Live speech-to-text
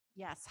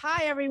Yes.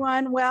 Hi,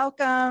 everyone.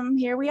 Welcome.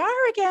 Here we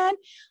are again.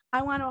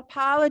 I want to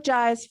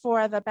apologize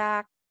for the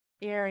back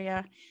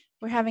area.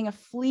 We're having a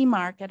flea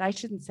market. I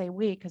shouldn't say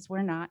we because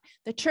we're not.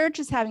 The church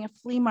is having a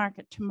flea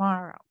market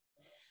tomorrow.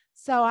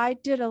 So I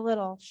did a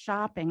little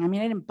shopping. I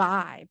mean, I didn't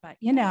buy, but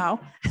you know,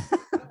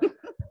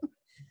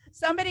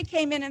 somebody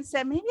came in and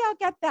said, maybe I'll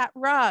get that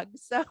rug.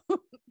 So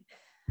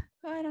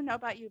I don't know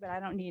about you, but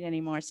I don't need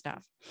any more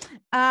stuff.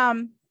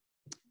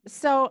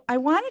 So I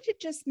wanted to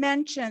just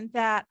mention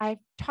that I've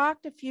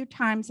talked a few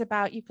times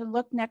about you can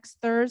look next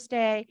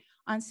Thursday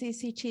on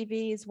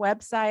CCTV's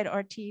website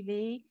or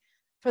TV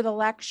for the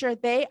lecture.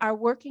 They are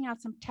working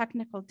out some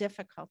technical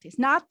difficulties.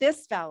 Not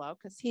this fellow,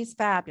 because he's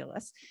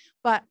fabulous,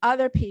 but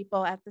other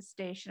people at the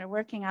station are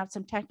working out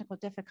some technical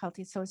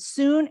difficulties. So as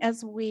soon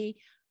as we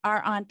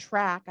are on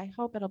track, I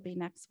hope it'll be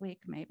next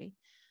week maybe,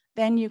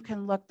 then you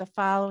can look the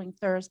following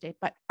Thursday.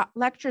 But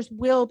lectures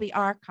will be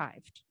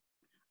archived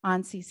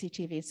on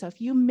CCTV. So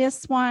if you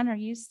miss one or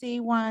you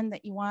see one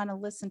that you want to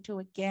listen to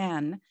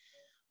again,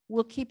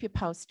 we'll keep you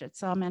posted.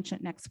 So I'll mention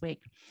it next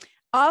week.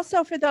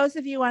 Also, for those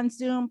of you on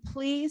Zoom,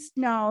 please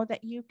know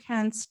that you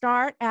can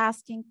start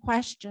asking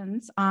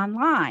questions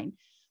online.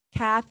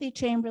 Kathy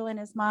Chamberlain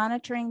is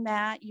monitoring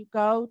that. You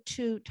go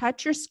to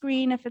touch your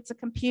screen if it's a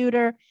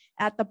computer.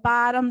 At the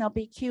bottom, there'll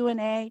be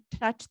Q&A.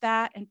 Touch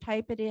that and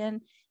type it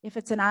in. If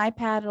it's an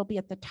iPad, it'll be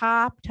at the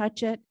top.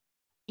 Touch it,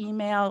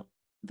 email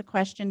the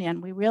question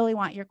in. We really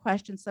want your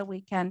questions so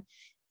we can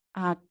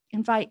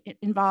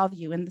involve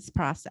you in this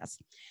process.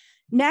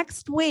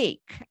 Next week,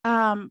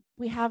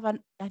 we have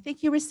I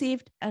think you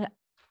received an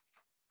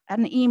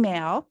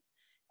email,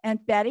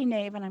 and Betty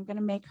Navin, I'm going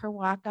to make her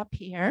walk up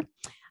here.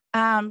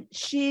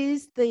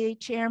 She's the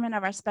chairman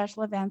of our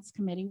special events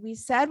committee. We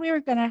said we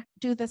were going to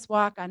do this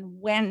walk on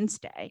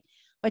Wednesday,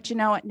 but you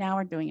know what? Now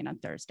we're doing it on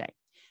Thursday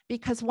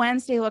because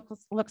Wednesday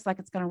looks like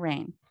it's going to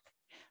rain.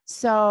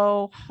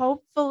 So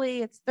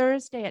hopefully it's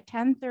Thursday at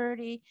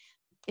 10:30.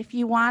 If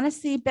you want to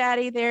see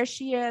Betty, there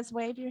she is.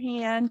 Wave your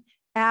hand.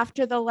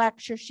 After the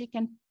lecture, she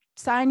can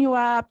sign you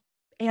up,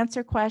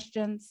 answer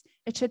questions.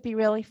 It should be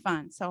really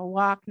fun. So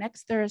walk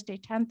next Thursday,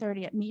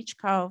 10:30 at Meach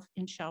Cove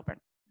in Shelburne.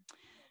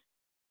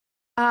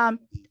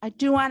 I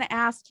do want to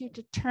ask you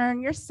to turn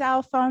your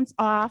cell phones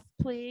off,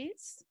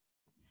 please.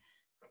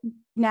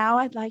 Now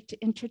I'd like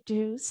to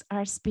introduce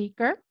our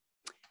speaker.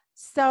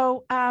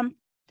 So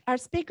our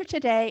speaker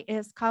today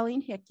is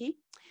Coleen Hickey.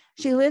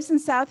 She lives in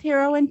South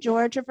Hero in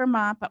Georgia,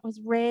 Vermont, but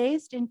was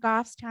raised in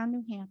Goffstown,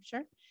 New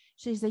Hampshire.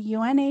 She's a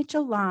UNH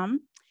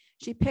alum.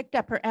 She picked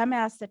up her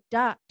MS at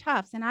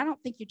Tufts, and I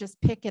don't think you just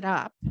pick it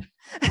up.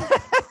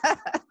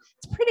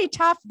 It's pretty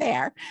tough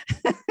there.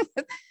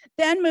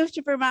 Then moved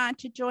to Vermont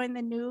to join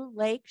the new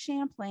Lake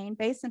Champlain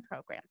Basin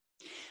program.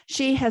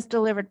 She has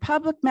delivered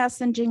public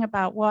messaging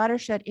about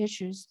watershed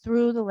issues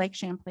through the Lake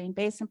Champlain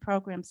Basin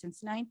program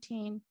since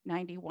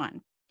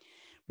 1991.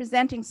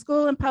 Presenting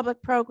school and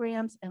public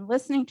programs and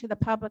listening to the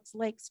public's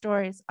lake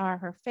stories are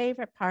her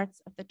favorite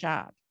parts of the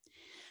job.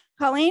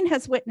 Coleen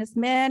has witnessed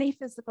many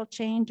physical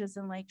changes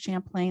in Lake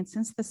Champlain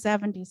since the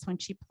 70s when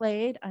she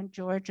played on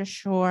Georgia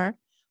Shore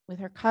with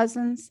her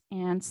cousins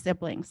and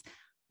siblings.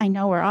 I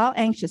know we're all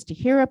anxious to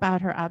hear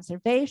about her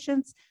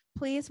observations.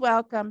 Please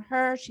welcome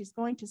her. She's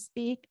going to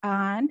speak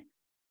on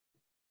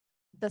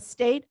the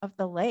state of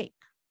the lake.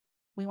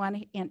 We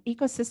want an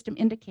ecosystem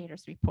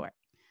indicators report.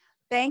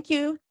 Thank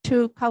you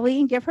to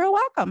Coleen. Give her a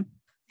welcome.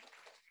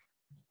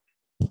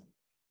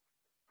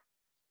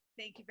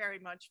 Thank you very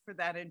much for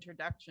that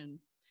introduction.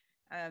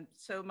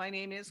 So my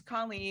name is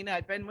Coleen.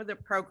 I've been with the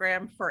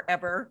program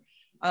forever,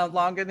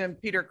 longer than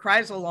Peter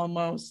Kreisel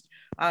almost,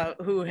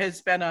 who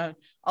has been a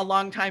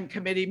longtime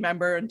committee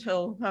member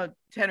until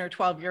 10 or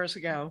 12 years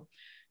ago.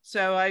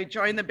 So I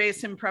joined the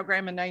Basin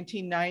program in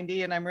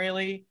 1990, and I'm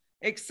really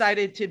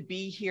excited to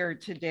be here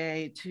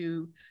today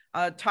to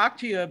talk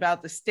to you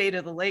about the State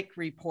of the Lake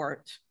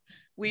report.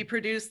 We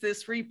produce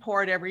this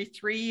report every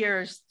 3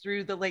 years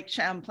through the Lake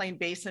Champlain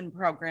Basin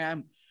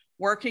program,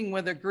 working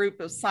with a group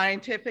of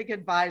scientific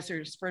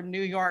advisors from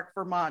New York,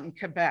 Vermont, and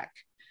Quebec.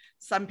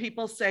 Some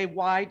people say,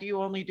 why do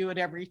you only do it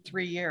every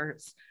 3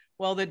 years?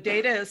 Well, the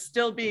data is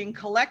still being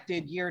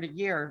collected year to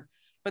year,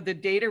 but the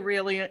data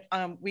really,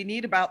 we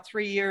need about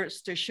 3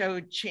 years to show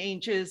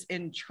changes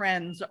in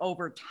trends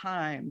over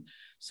time.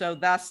 So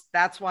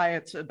that's why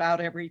it's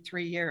about every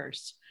 3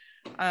 years.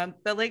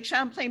 The Lake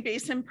Champlain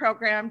Basin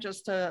program,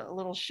 just a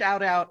little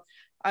shout out,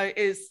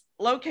 is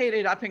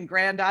located up in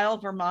Grand Isle,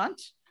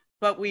 Vermont.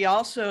 But we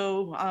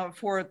also,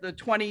 for the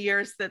 20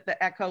 years that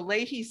the Echo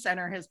Leahy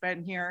Center has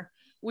been here,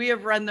 we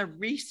have run the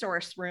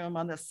resource room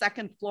on the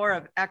second floor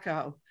of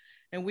Echo.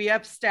 And we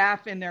have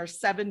staff in there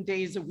 7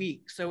 days a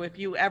week. So if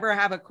you ever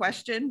have a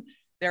question,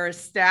 there is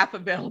staff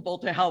available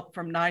to help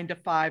from 9 to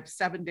 5,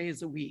 7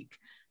 days a week,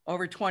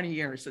 over 20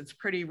 years. It's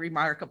pretty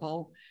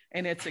remarkable.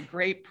 And it's a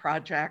great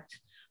project.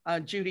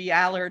 Judy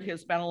Allard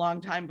has been a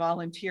longtime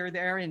volunteer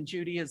there. And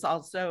Judy is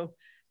also,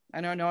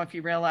 I don't know if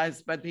you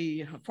realize, but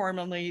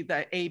formerly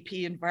the AP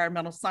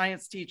environmental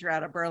science teacher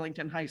out of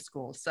Burlington High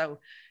School. So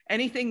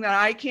Anything that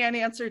I can't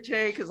answer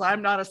today, because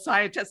I'm not a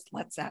scientist,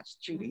 let's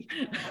ask Judy.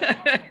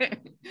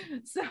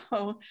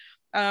 So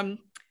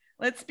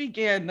let's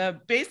begin. The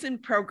Basin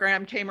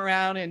program came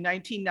around in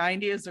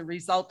 1990 as a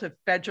result of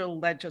federal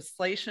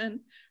legislation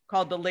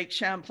called the Lake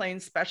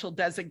Champlain Special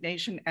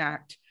Designation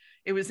Act.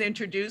 It was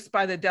introduced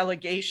by the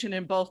delegation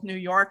in both New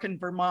York and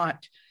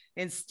Vermont.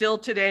 And still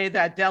today,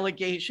 that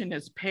delegation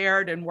is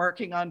paired and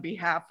working on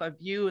behalf of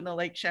you in the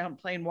Lake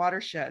Champlain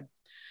watershed.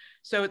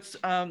 So it's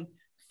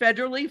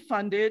federally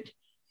funded.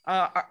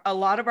 A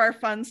lot of our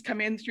funds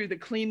come in through the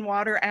Clean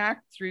Water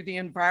Act, through the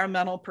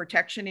Environmental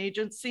Protection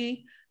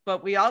Agency,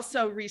 but we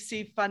also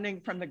receive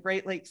funding from the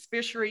Great Lakes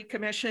Fishery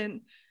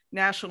Commission,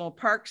 National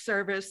Park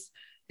Service.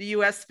 The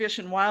U.S. Fish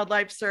and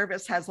Wildlife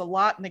Service has a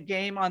lot in the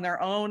game on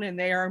their own, and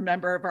they are a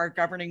member of our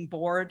governing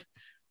board.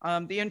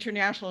 The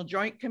International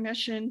Joint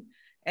Commission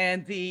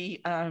and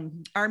the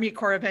Army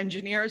Corps of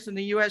Engineers and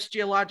the U.S.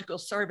 Geological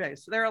Survey.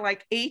 So there are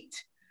like 8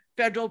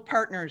 federal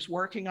partners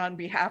working on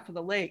behalf of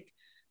the lake.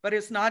 But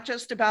it's not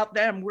just about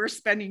them. We're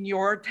spending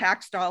your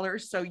tax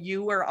dollars, so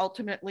you are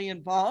ultimately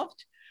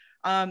involved.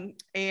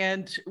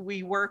 And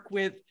we work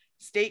with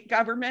state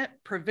government,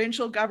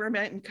 provincial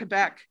government in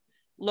Quebec,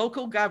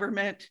 local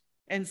government,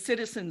 and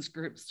citizens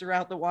groups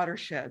throughout the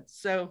watershed.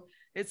 So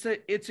it's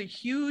a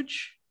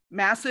huge,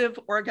 massive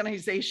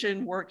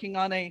organization working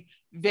on a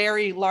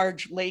very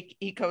large lake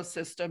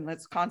ecosystem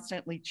that's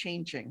constantly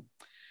changing.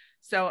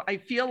 So I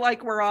feel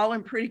like we're all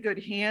in pretty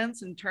good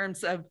hands in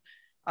terms of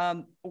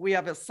we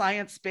have a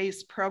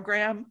science-based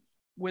program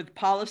with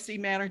policy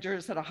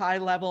managers at a high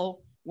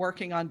level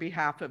working on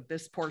behalf of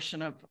this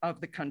portion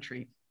of the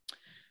country.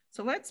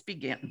 So let's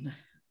begin.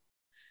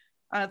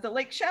 The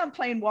Lake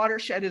Champlain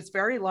watershed is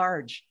very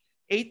large,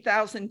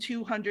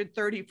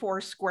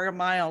 8,234 square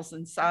miles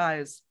in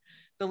size.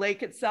 The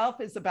lake itself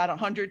is about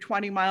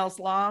 120 miles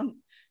long.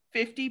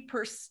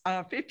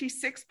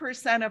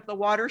 56% of the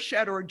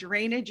watershed or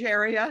drainage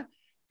area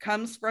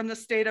comes from the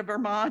state of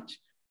Vermont.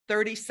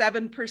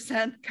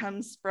 37%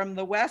 comes from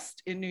the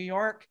west in New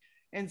York,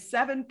 and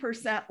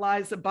 7%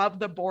 lies above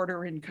the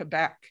border in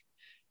Quebec.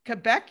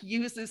 Quebec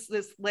uses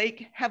this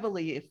lake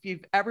heavily. If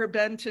you've ever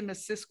been to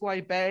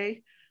Missisquoi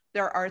Bay,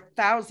 there are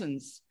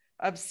thousands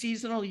of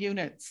seasonal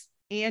units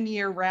and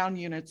year-round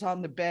units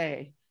on the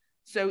bay.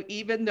 So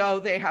even though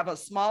they have a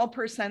small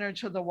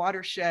percentage of the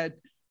watershed,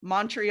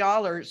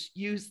 Montrealers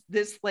use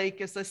this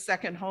lake as a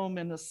second home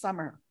in the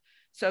summer.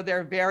 So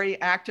they're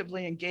very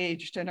actively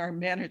engaged in our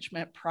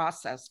management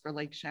process for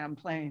Lake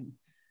Champlain.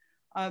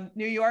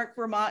 New York,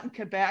 Vermont, and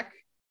Quebec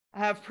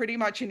have pretty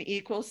much an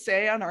equal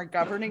say on our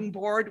governing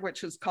board,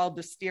 which is called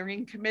the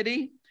steering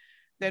committee.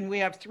 Then we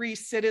have 3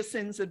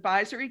 citizens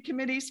advisory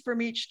committees from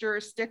each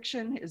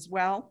jurisdiction as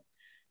well.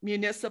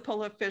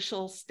 Municipal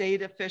officials,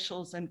 state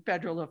officials, and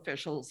federal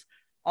officials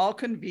all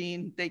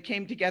convene. They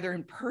came together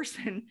in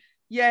person,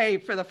 yay,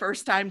 for the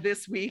first time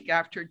this week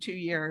after 2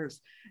 years.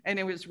 And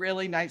it was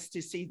really nice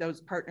to see those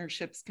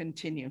partnerships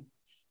continue.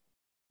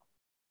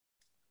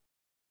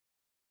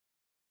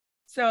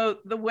 So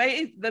the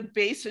way the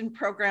Basin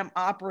program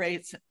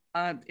operates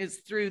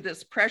is through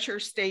this pressure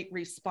state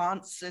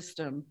response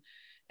system.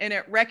 And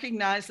it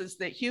recognizes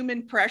that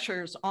human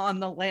pressures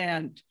on the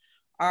land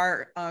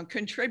are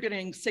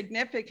contributing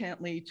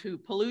significantly to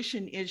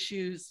pollution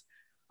issues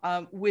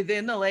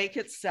within the lake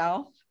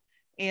itself,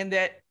 and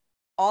that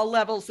all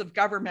levels of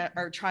government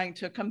are trying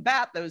to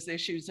combat those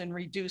issues and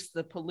reduce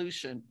the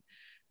pollution.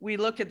 We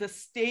look at the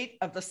state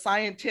of the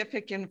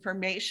scientific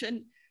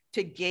information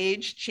to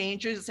gauge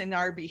changes in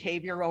our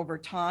behavior over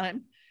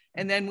time.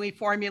 And then we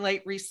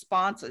formulate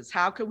responses.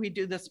 How can we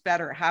do this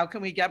better? How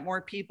can we get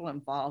more people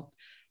involved?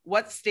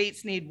 What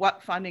states need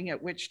what funding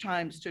at which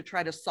times to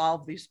try to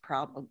solve these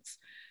problems?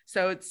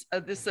 So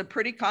this is a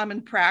pretty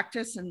common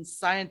practice in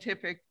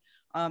scientific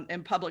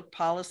and public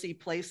policy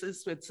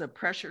places. It's a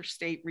pressure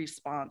state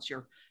response.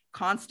 You're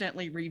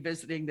constantly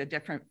revisiting the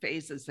different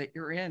phases that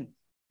you're in.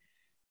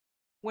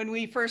 When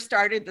we first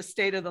started the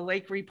State of the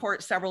Lake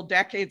report several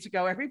decades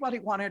ago, everybody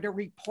wanted a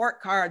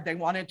report card. They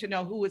wanted to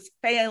know who was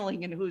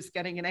failing and who's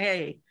getting an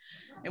A.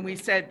 And we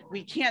said,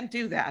 we can't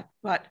do that.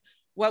 But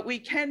what we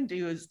can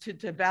do is to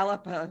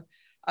develop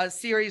a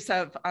series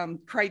of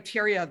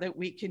criteria that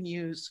we can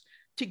use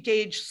to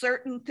gauge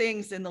certain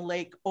things in the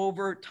lake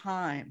over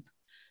time.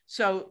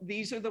 So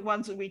these are the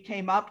ones that we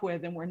came up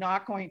with, and we're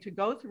not going to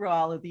go through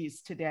all of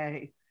these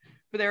today.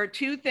 But there are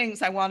 2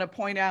 things I want to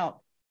point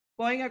out.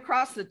 Going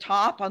across the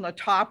top, on the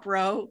top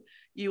row,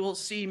 you will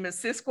see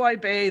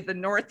Missisquoi Bay, the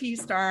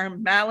Northeast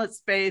Arm,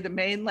 Mallets Bay, the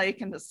Main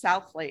Lake, and the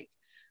South Lake.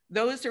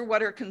 Those are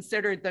what are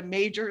considered the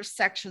major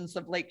sections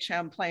of Lake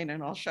Champlain,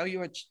 and I'll show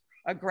you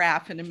a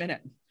graph in a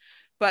minute.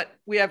 But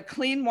we have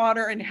clean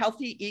water and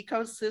healthy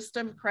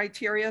ecosystem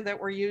criteria that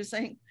we're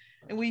using.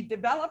 And we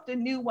developed a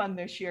new one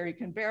this year. You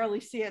can barely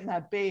see it in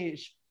that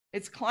beige.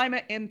 It's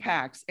climate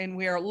impacts. And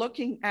we are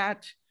looking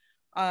at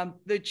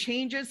the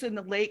changes in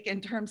the lake in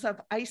terms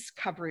of ice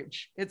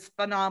coverage. It's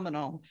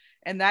phenomenal.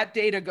 And that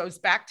data goes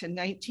back to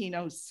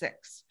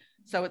 1906.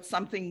 So it's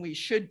something we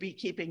should be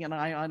keeping an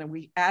eye on. And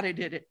we added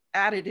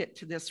it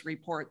to this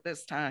report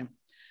this time.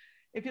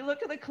 If you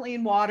look at the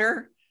clean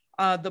water,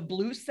 the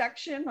blue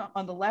section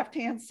on the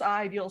left-hand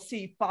side, you'll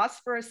see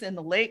phosphorus in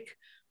the lake,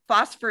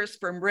 phosphorus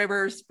from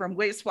rivers, from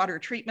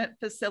wastewater treatment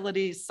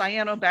facilities,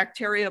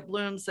 cyanobacteria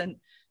blooms, and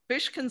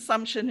fish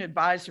consumption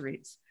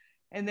advisories.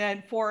 And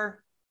then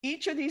for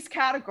each of these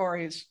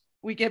categories,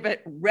 we give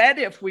it red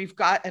if we've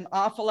got an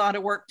awful lot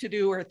of work to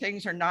do or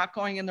things are not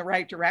going in the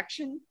right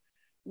direction.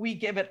 We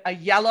give it a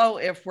yellow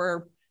if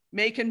we're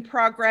making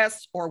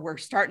progress or we're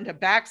starting to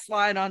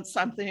backslide on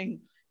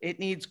something. It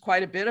needs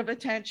quite a bit of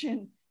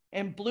attention.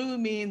 And blue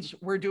means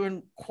we're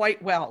doing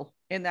quite well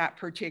in that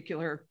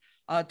particular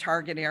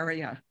target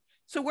area.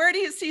 So where do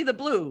you see the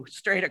blue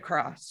straight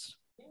across?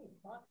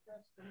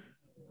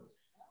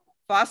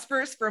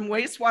 Phosphorus from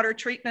wastewater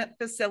treatment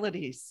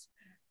facilities.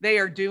 They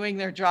are doing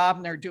their job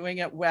and they're doing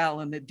it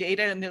well. And the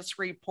data in this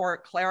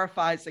report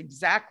clarifies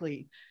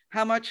exactly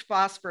how much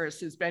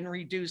phosphorus has been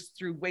reduced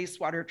through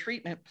wastewater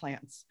treatment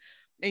plants.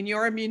 In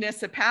your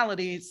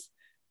municipalities,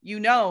 you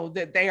know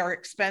that they are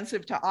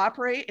expensive to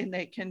operate and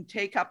they can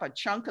take up a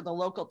chunk of the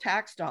local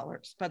tax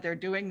dollars, but they're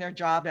doing their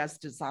job as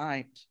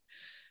designed.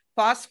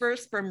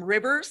 Phosphorus from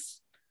rivers,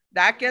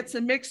 that gets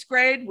a mixed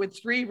grade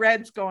with 3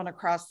 reds going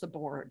across the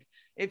board.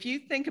 If you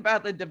think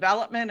about the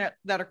development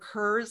that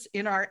occurs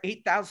in our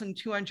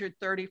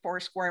 8,234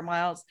 square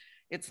miles,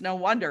 it's no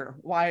wonder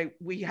why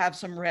we have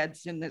some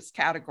reds in this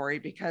category,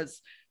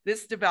 because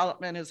this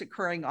development is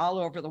occurring all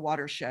over the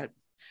watershed.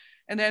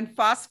 And then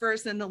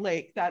phosphorus in the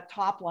lake, that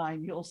top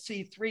line, you'll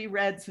see 3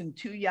 reds and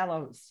 2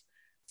 yellows.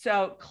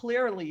 So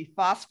clearly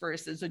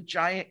phosphorus is a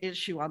giant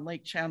issue on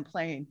Lake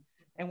Champlain,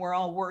 and we're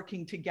all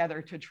working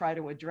together to try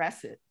to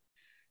address it.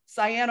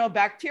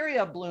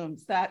 Cyanobacteria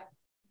blooms, that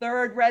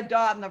 3rd red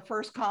dot in the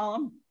first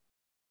column.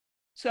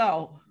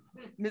 So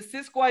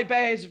Missisquoi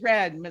Bay is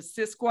red.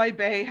 Missisquoi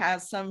Bay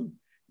has some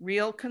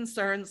real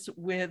concerns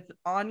with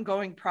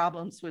ongoing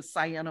problems with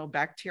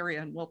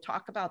cyanobacteria, and we'll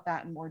talk about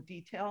that in more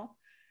detail.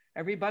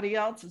 Everybody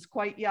else is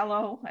quite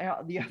yellow.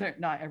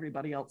 Not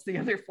everybody else, the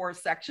other 4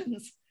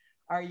 sections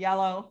are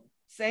yellow.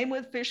 Same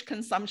with fish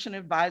consumption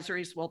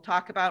advisories. We'll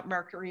talk about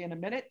mercury in a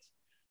minute,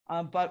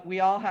 but we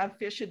all have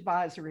fish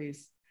advisories.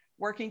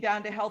 Working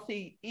down to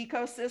healthy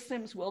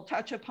ecosystems, we'll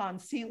touch upon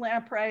sea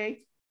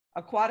lamprey,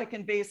 aquatic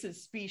invasive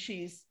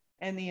species,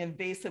 and the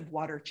invasive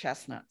water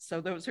chestnut. So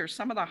those are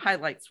some of the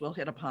highlights we'll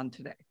hit upon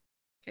today,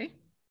 okay?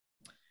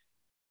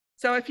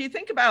 So if you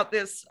think about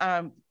this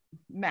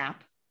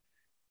map,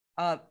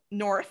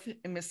 north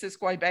in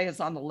Missisquoi Bay is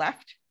on the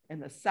left,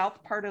 and the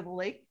south part of the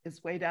lake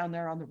is way down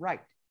there on the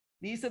right.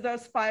 These are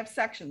those 5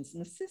 sections.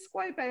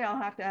 Missisquoi Bay, I'll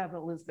have to have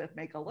Elizabeth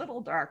make a little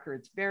darker.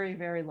 It's very,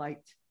 very light.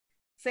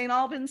 St.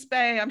 Albans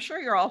Bay, I'm sure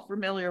you're all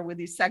familiar with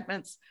these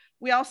segments.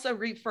 We also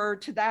refer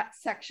to that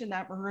section,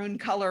 that maroon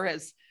color,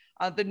 as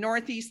the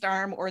northeast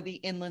arm or the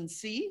inland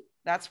sea.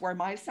 That's where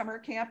my summer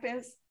camp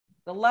is.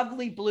 The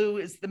lovely blue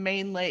is the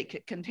main lake.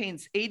 It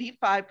contains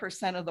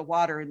 85% of the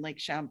water in Lake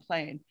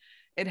Champlain.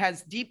 It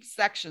has deep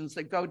sections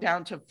that go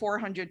down to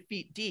 400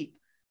 feet deep,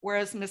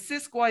 whereas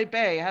Missisquoi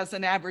Bay has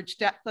an average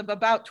depth of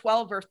about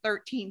 12 or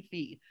 13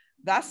 feet.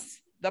 Thus,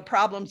 the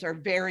problems are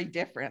very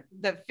different.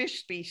 The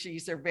fish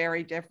species are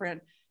very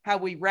different. How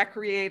we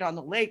recreate on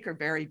the lake are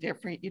very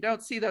different. You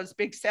don't see those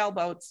big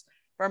sailboats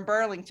from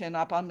Burlington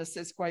up on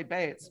Missisquoi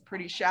Bay. It's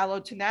pretty shallow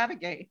to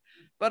navigate,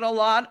 but a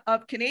lot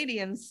of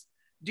Canadians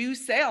do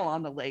sail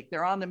on the lake.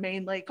 They're on the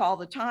main lake all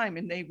the time,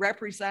 and they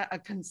represent a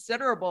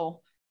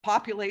considerable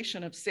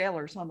population of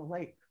sailors on the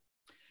lake.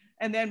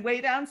 And then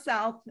way down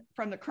south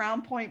from the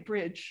Crown Point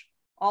Bridge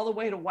all the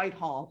way to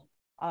Whitehall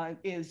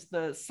is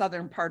the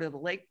southern part of the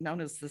lake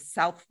known as the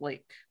South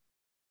Lake.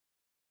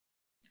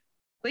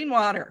 Clean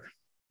water.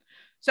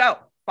 So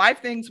 5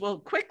 things we'll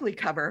quickly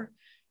cover.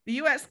 The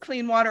US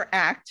Clean Water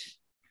Act,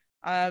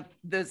 the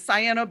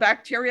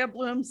cyanobacteria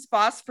blooms,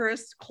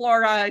 phosphorus,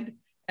 chloride,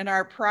 and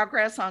our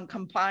progress on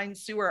combined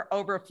sewer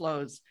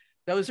overflows.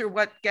 Those are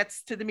what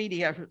gets to the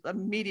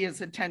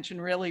media's attention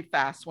really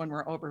fast when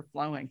we're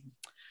overflowing.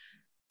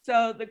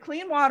 So the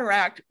Clean Water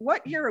Act,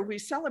 what year are we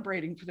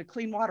celebrating for the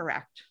Clean Water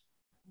Act?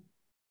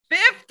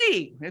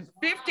 50, it's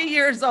 50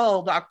 years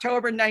old,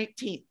 October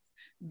 19th,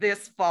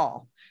 this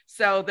fall.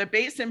 So the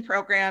Basin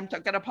program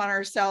took it upon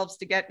ourselves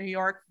to get New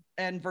York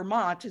and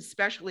Vermont,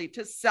 especially,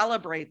 to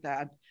celebrate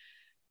that.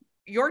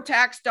 Your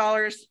tax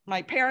dollars,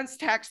 my parents'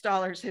 tax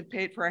dollars, have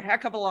paid for a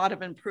heck of a lot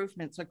of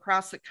improvements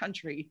across the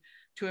country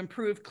to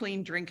improve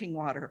clean drinking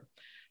water.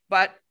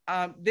 But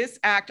this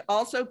act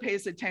also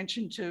pays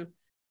attention to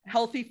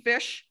healthy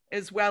fish,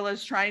 as well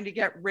as trying to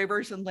get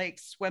rivers and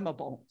lakes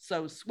swimmable.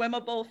 So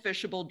swimmable,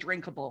 fishable,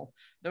 drinkable.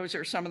 Those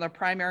are some of the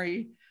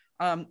primary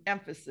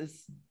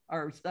emphasis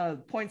or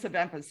points of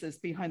emphasis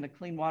behind the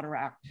Clean Water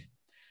Act.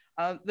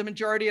 The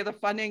majority of the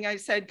funding, I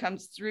said,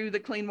 comes through the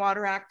Clean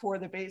Water Act for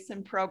the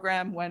Basin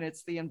program when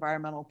it's the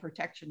Environmental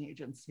Protection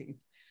Agency.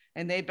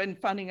 And they've been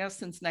funding us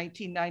since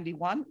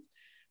 1991,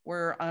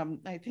 where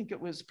I think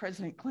it was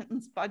President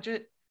Clinton's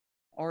budget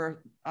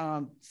or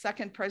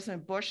second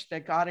President Bush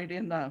that got it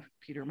in the,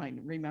 Peter might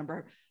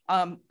remember,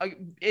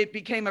 it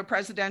became a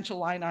presidential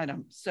line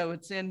item. So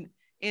it's in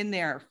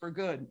there for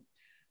good.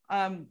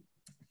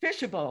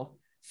 Fishable.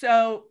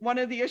 So one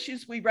of the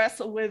issues we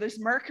wrestle with is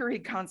mercury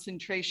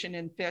concentration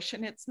in fish.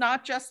 And it's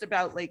not just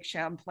about Lake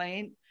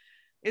Champlain.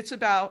 It's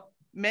about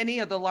many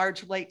of the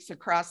large lakes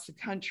across the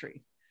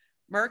country.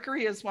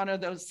 Mercury is one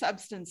of those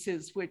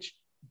substances which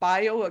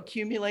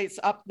bioaccumulates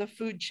up the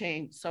food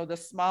chain. So the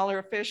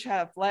smaller fish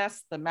have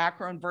less, the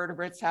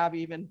macroinvertebrates have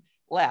even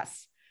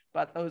less.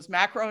 But those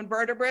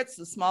macroinvertebrates,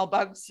 the small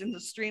bugs in the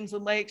streams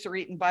and lakes, are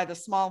eaten by the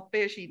small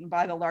fish, eaten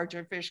by the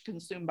larger fish,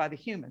 consumed by the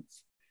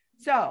humans.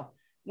 So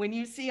when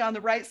you see on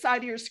the right side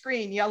of your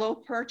screen, yellow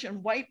perch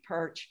and white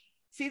perch,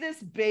 see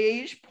this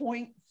beige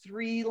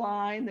 0.3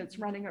 line that's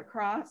running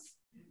across?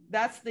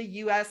 That's the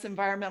US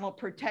Environmental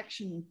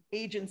Protection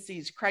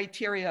Agency's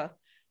criteria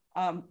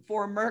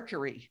for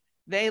mercury.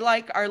 They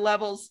like our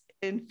levels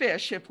in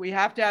fish, if we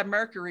have to have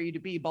mercury, to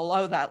be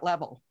below that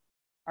level.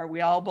 Are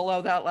we all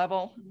below that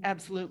level?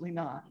 Absolutely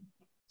not.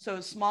 So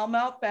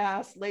smallmouth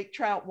bass, lake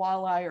trout,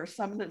 walleye are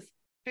some of the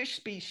fish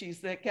species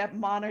that get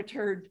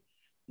monitored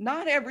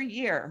not every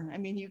year. I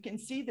mean, you can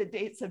see the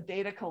dates of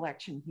data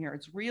collection here.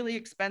 It's really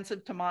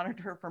expensive to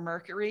monitor for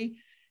mercury,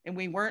 and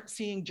we weren't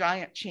seeing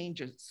giant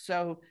changes.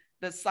 So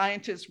the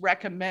scientists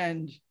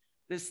recommend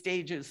the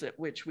stages at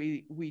which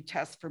we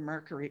test for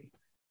mercury.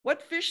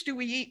 What fish do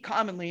we eat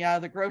commonly out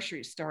of the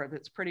grocery store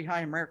that's pretty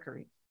high in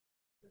mercury?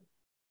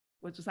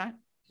 What was that?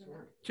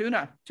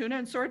 Tuna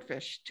and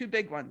swordfish, two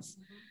big ones.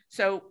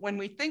 So when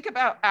we think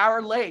about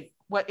our lake,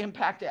 what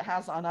impact it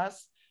has on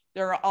us,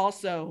 there are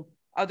also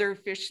other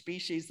fish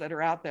species that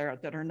are out there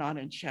that are not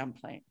in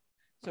Champlain.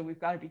 So we've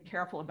got to be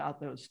careful about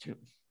those too.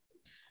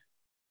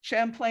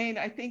 Champlain,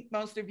 I think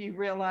most of you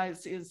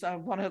realize, is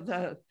one of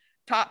the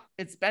top,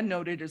 it's been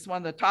noted as one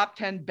of the top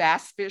 10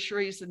 bass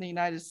fisheries in the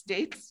United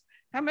States.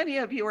 How many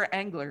of you are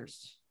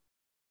anglers?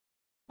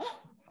 Oh,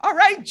 all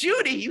right,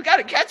 Judy, you got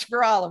a catch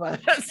for all of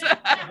us.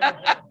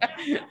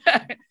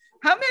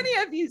 How many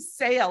of you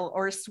sail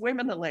or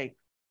swim in the lake?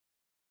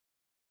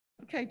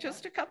 Okay,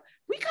 just a couple.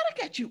 We got to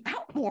get you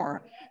out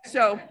more.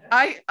 So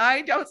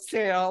I don't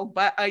sail,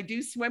 but I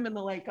do swim in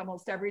the lake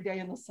almost every day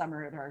in the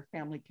summer at our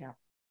family camp.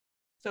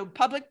 So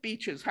public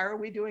beaches, how are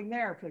we doing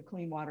there for the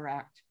Clean Water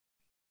Act?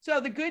 So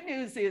the good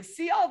news is,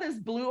 see all this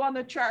blue on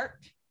the chart?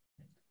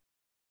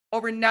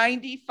 Over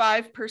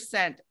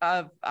 95%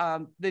 of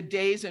the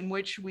days in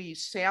which we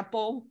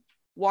sample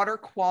water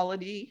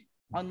quality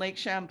on Lake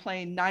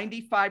Champlain,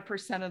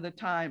 95% of the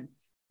time,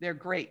 they're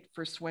great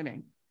for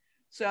swimming.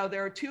 So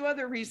there are two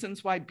other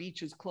reasons why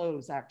beaches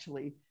close,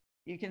 actually.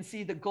 You can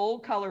see the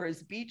gold color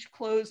is beach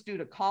closed due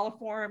to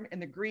coliform,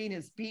 and the green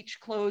is beach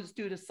closed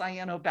due to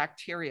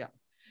cyanobacteria.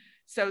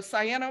 So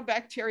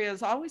cyanobacteria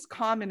is always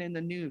common in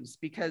the news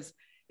because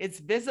it's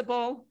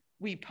visible.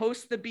 We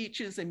post the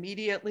beaches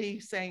immediately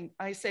saying,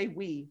 I say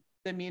we,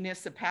 the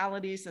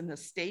municipalities and the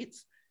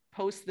states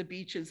post the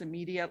beaches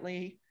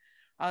immediately.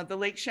 The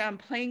Lake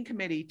Champlain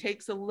Committee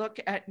takes a look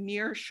at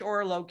near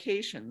shore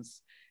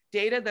locations,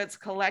 data that's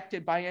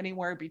collected by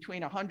anywhere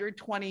between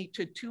 120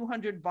 to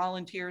 200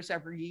 volunteers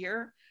every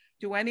year.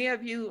 Do any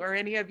of you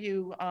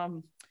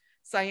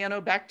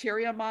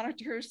cyanobacteria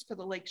monitors for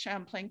the Lake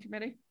Champlain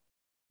Committee?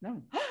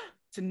 No,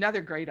 it's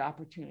another great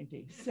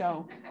opportunity.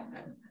 So,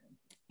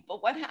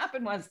 but what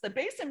happened was the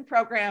Basin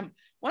program,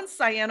 once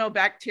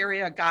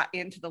cyanobacteria got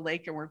into the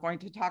lake, and we're going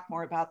to talk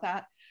more about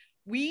that,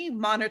 we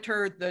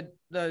monitored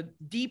the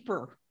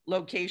deeper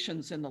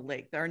locations in the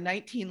lake. There are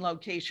 19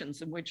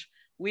 locations in which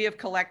we have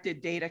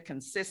collected data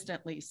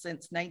consistently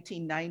since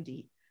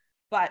 1990.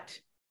 But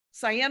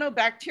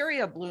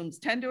cyanobacteria blooms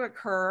tend to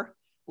occur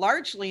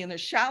largely in the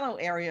shallow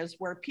areas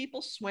where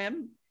people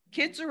swim,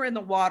 kids are in the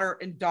water,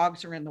 and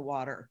dogs are in the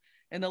water.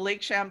 And the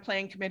Lake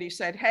Champlain Committee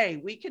said,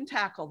 hey, we can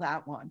tackle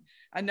that one.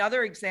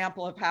 Another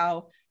example of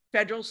how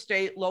federal,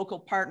 state, local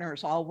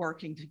partners all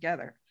working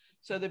together.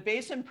 So the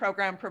Basin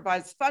program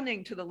provides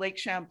funding to the Lake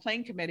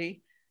Champlain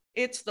Committee.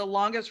 It's the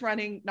longest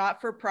running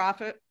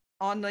not-for-profit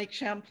on Lake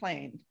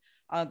Champlain.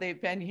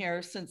 They've been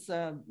here since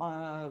the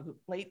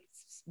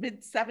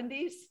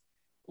mid-70s.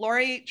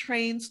 Lori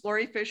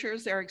Fisher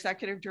is their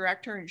executive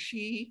director, and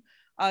she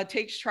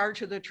takes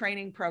charge of the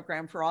training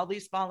program for all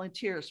these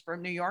volunteers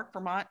from New York,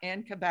 Vermont,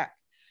 and Quebec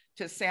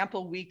to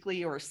sample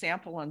weekly or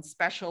sample on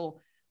special,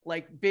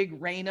 like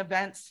big rain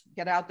events,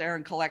 get out there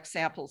and collect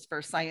samples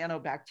for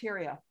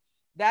cyanobacteria.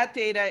 That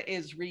data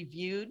is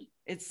reviewed.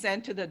 It's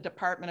sent to the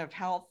Department of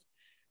Health.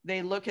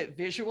 They look at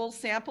visual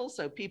samples,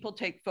 so people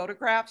take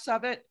photographs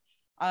of it,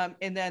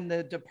 and then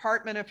the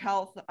Department of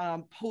Health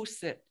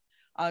posts it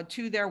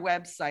to their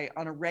website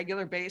on a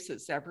regular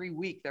basis. Every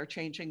week, they're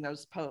changing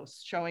those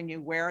posts, showing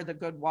you where the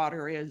good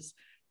water is,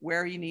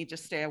 where you need to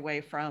stay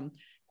away from.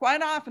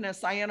 Quite often, a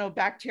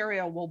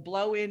cyanobacteria will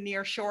blow in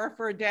near shore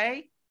for a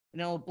day,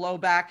 and it'll blow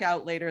back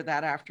out later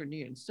that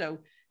afternoon. So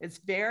it's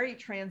very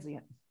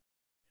transient.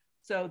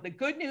 So the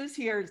good news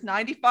here is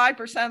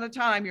 95% of the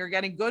time, you're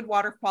getting good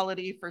water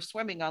quality for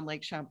swimming on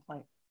Lake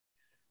Champlain.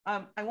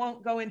 I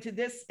won't go into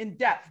this in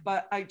depth,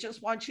 but I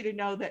just want you to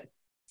know that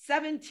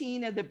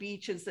 17 of the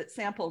beaches that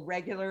sample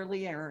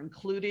regularly are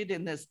included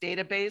in this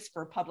database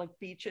for public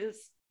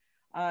beaches.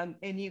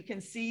 And you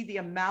can see the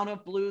amount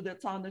of blue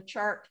that's on the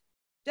chart.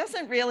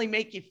 Doesn't really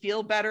make you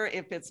feel better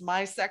if it's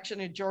my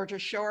section in Georgia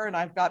Shore and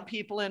I've got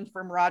people in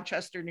from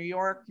Rochester, New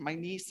York, my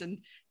niece and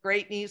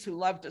great niece who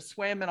love to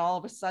swim, and all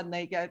of a sudden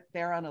they get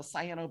there on a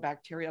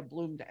cyanobacteria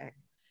bloom day.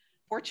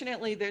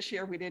 Fortunately, this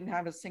year we didn't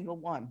have a single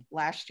one.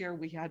 Last year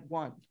we had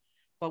one,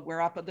 but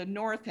we're up at the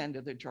north end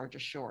of the Georgia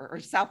Shore, or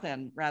south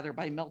end rather,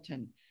 by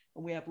Milton,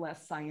 and we have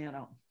less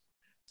cyano.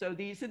 So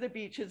these are the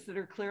beaches that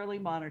are clearly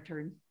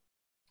monitored.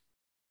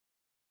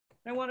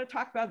 I want to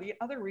talk about the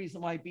other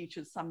reason why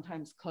beaches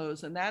sometimes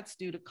close, and that's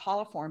due to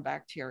coliform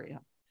bacteria.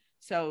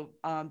 So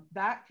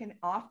that can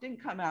often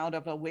come out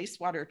of a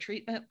wastewater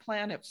treatment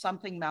plant if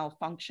something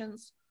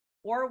malfunctions,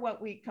 or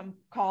what we can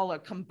call a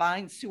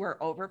combined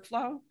sewer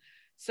overflow.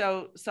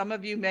 So some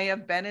of you may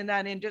have been in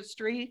that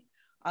industry,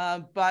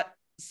 but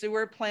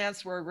sewer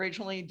plants were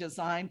originally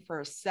designed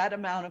for a set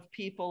amount of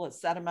people, a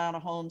set amount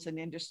of homes and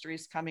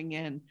industries coming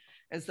in.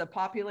 As the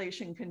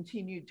population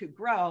continued to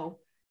grow,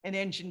 and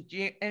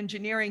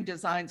engineering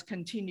designs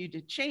continue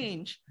to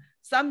change,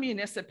 some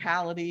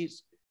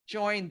municipalities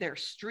joined their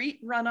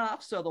street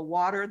runoff, so the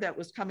water that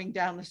was coming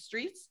down the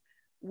streets,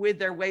 with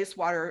their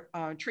wastewater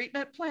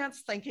treatment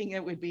plants, thinking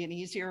it would be an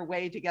easier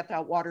way to get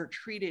that water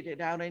treated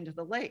and out into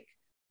the lake.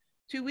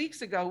 2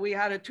 weeks ago, we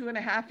had a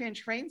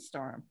 2.5-inch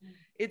rainstorm.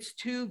 It's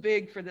too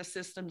big for the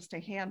systems to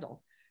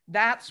handle.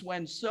 That's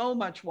when so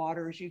much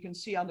water, as you can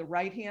see on the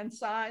right-hand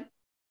side,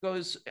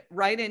 goes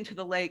right into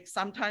the lake.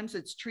 Sometimes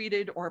it's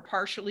treated or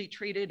partially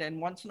treated, and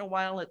once in a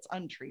while it's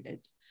untreated.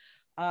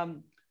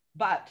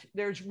 But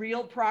there's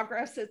real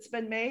progress that's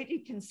been made.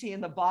 You can see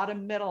in the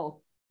bottom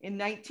middle, in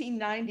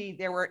 1990,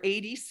 there were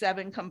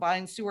 87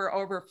 combined sewer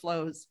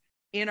overflows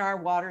in our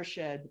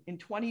watershed. In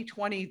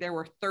 2020, there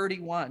were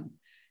 31.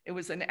 It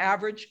was an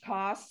average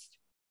cost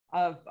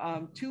of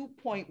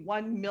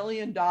 $2.1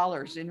 million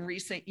in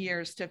recent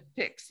years to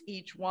fix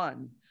each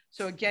one.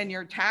 So again,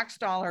 your tax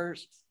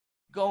dollars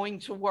going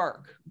to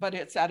work, but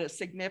it's at a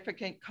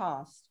significant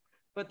cost.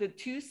 But the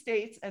two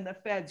states and the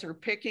feds are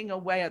picking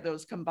away at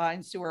those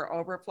combined sewer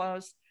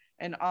overflows,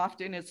 and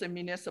often it's a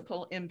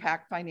municipal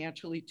impact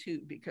financially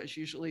too, because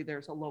usually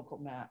there's a local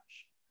match.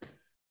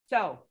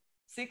 So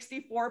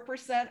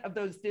 64% of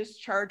those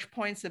discharge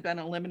points have been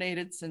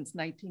eliminated since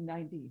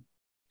 1990.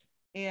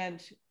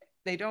 And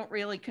they don't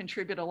really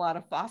contribute a lot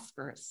of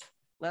phosphorus,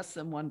 less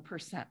than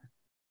 1%.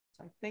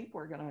 I think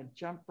we're going to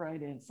jump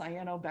right in.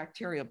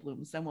 Cyanobacteria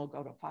blooms, then we'll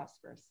go to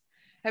phosphorus.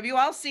 Have you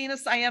all seen a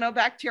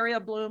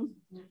cyanobacteria bloom?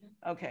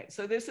 Okay,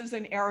 so this is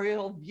an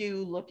aerial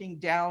view looking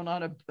down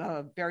on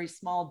a very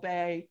small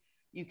bay.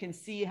 You can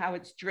see how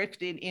it's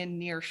drifted in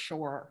near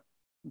shore.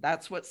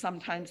 That's what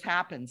sometimes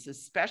happens,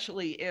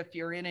 especially if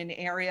you're in an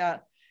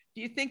area.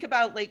 If you think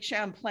about Lake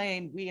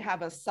Champlain, we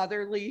have a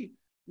southerly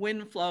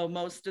wind flow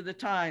most of the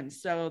time.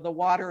 So the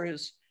water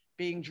is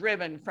being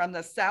driven from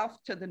the south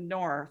to the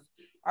north.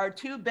 Our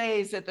two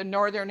bays at the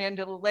northern end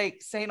of the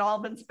lake, St.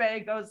 Albans Bay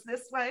goes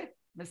this way,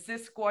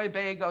 Missisquoi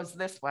Bay goes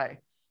this way.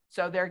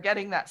 So they're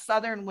getting that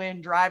southern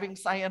wind driving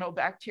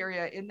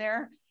cyanobacteria in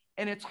there.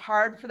 And it's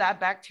hard for that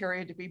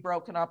bacteria to be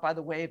broken up by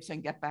the waves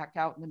and get back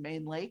out in the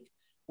main lake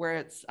where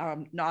it's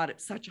not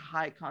at such a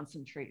high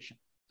concentration.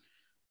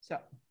 So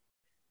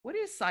what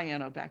is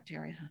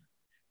cyanobacteria?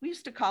 We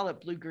used to call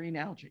it blue-green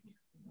algae.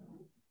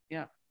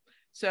 Yeah.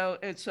 So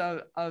it's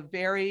a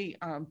very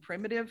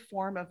primitive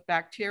form of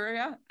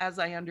bacteria, as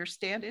I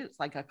understand it. It's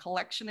like a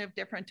collection of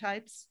different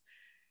types.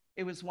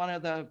 It was one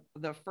of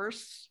the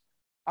first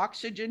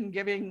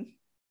oxygen-giving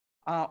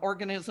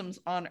organisms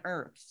on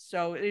Earth.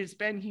 So it has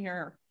been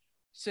here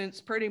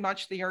since pretty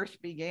much the Earth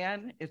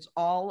began. It's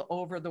all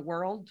over the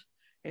world.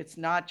 It's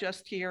not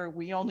just here.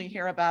 We only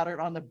hear about it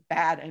on the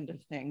bad end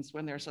of things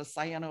when there's a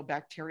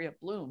cyanobacteria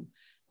bloom.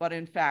 But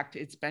in fact,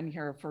 it's been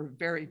here for a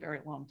very,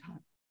 very long time.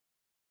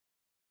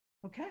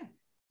 Okay,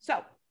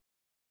 so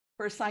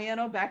for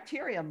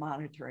cyanobacteria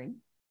monitoring,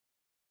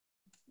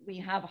 we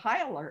have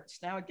high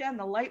alerts. Now, again,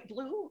 the light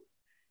blue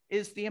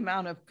is the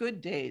amount of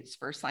good days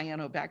for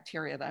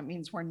cyanobacteria. That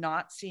means we're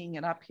not seeing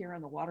it up here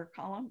in the water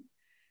column.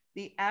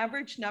 The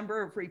average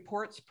number of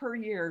reports per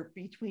year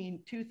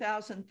between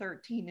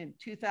 2013 and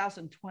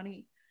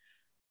 2020,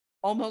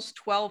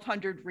 almost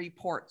 1,200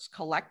 reports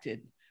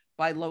collected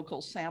by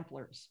local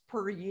samplers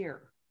per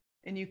year.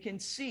 And you can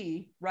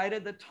see right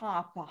at the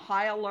top, the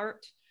high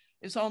alert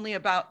is only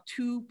about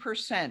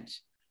 2%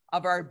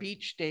 of our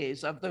beach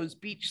days, of those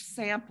beach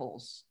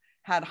samples,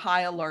 had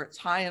high alerts,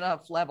 high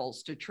enough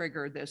levels to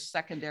trigger this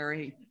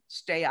secondary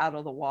stay out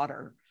of the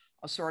water,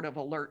 a sort of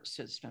alert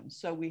system.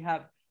 So we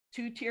have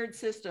two-tiered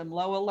system,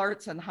 low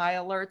alerts and high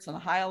alerts. And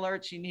high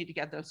alerts, you need to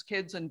get those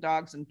kids and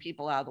dogs and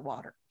people out of the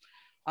water.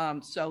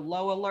 So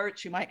low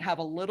alerts, you might have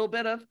a little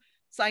bit of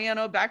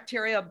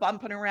cyanobacteria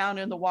bumping around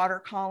in the water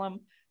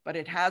column, but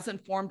it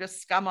hasn't formed a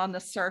scum on the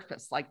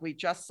surface like we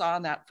just saw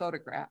in that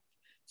photograph.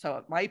 So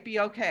it might be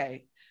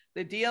okay.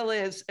 The deal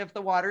is if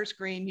the water's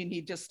green, you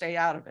need to stay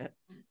out of it.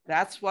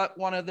 That's what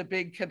one of the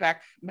big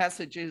Quebec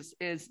messages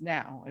is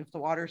now, if the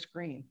water's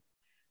green.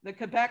 The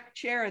Quebec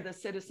chair of the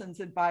Citizens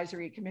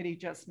Advisory Committee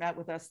just met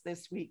with us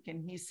this week,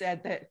 and he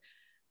said that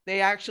they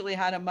actually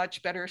had a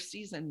much better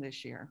season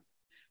this year.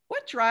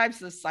 What drives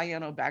the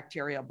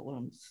cyanobacteria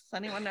blooms? Does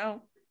anyone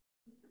know?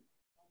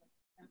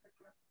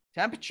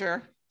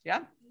 Temperature.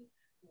 Yeah.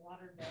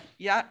 Water depth.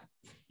 Yeah.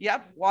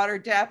 Yep. Water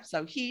depth.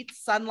 So heat,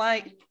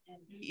 sunlight.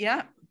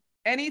 Yeah.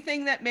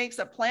 Anything that makes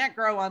a plant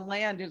grow on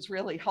land is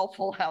really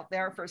helpful out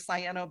there for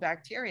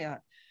cyanobacteria.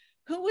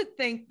 Who would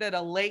think that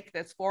a lake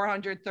that's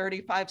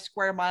 435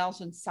 square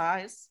miles in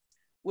size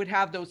would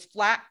have those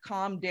flat,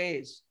 calm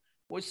days?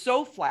 Was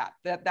so flat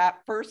that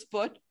that first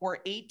foot or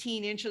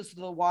 18 inches of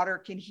the water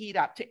can heat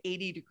up to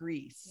 80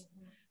 degrees.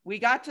 We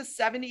got to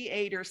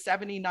 78 or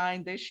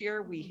 79 this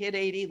year. We hit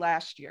 80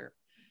 last year.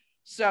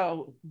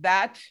 So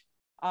that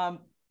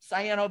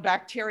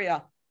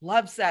cyanobacteria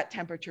loves that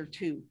temperature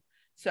too.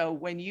 So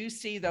when you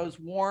see those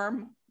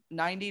warm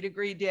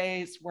 90-degree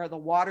days where the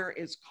water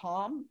is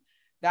calm,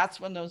 that's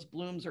when those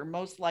blooms are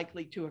most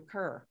likely to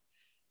occur.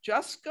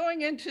 Just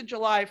going into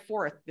July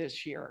 4th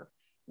this year,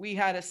 we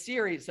had a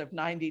series of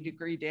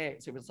 90-degree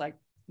days. It was like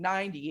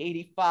 90,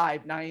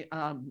 85,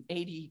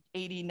 80,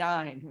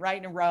 89, right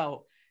in a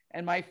row.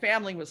 And my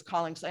family was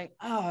calling saying,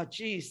 oh,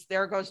 geez,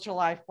 there goes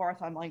July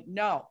 4th. I'm like,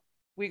 no,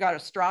 we got a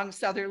strong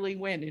southerly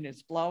wind and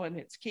it's blowing.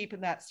 It's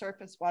keeping that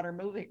surface water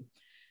moving.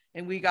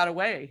 And we got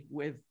away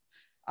with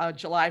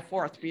July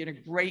 4th being a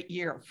great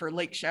year for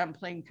Lake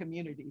Champlain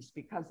communities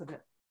because of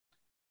it.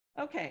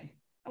 Okay,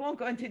 I won't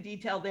go into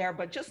detail there,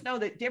 but just know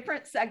that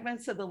different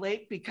segments of the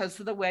lake, because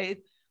of the way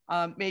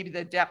maybe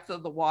the depth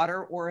of the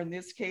water, or in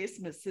this case,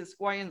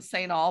 Missisquoi and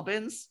St.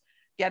 Albans,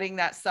 getting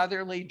that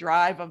southerly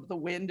drive of the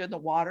wind and the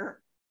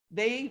water,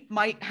 they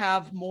might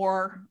have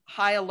more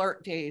high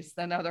alert days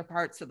than other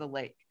parts of the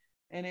lake.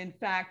 And in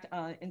fact,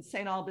 in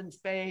St. Albans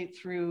Bay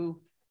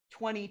through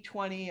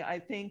 2020, I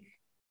think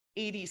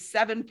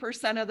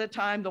 87% of the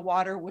time the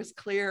water was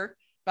clear,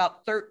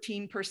 about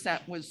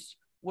 13%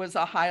 was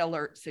a high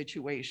alert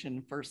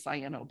situation for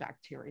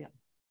cyanobacteria.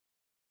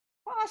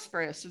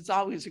 Phosphorus is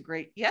always a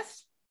great,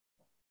 yes?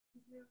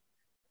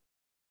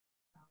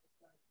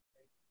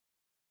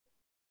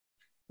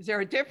 Is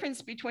there a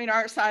difference between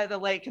our side of the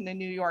lake and the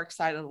New York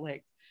side of the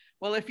lake?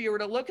 Well, if you were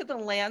to look at the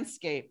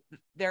landscape,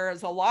 there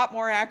is a lot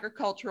more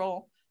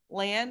agricultural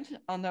land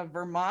on the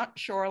Vermont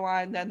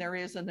shoreline than there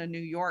is in the New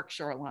York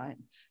shoreline.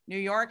 New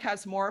York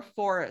has more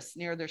forests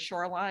near the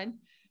shoreline,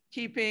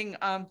 keeping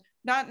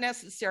not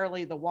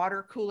necessarily the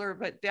water cooler,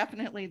 but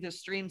definitely the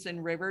streams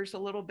and rivers a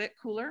little bit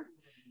cooler.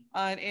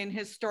 And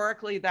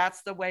historically,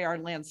 that's the way our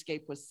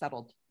landscape was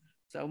settled.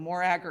 So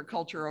more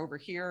agriculture over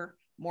here,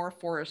 more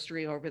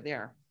forestry over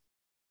there.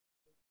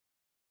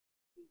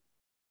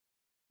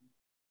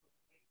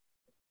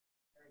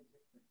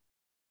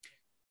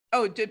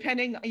 Oh,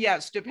 depending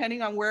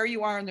on where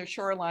you are on the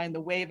shoreline,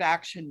 the wave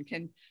action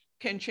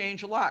can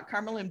change a lot.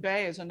 Cumberland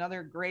Bay is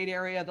another great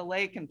area of the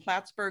lake, and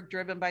Plattsburgh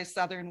driven by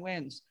southern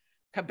winds.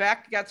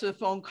 Quebec gets a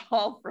phone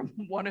call from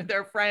one of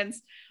their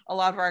friends, a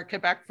lot of our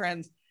Quebec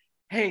friends,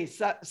 hey,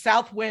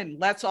 south wind,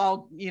 let's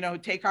all,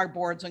 take our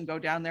boards and go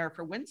down there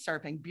for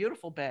windsurfing.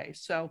 Beautiful bay.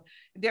 So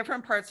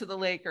different parts of the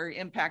lake are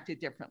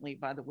impacted differently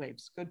by the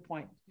waves. Good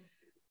point.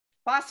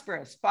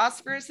 Phosphorus.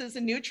 Phosphorus is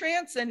a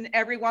nutrient in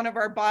every one of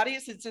our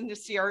bodies. It's in the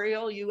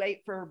cereal you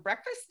ate for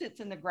breakfast. It's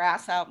in the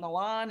grass out in the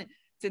lawn.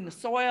 It's in the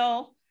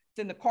soil. It's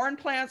in the corn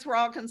plants we're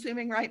all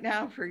consuming right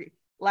now for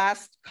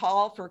last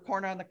call for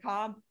corn on the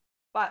cob.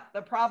 But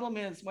the problem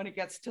is when it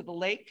gets to the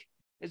lake,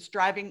 it's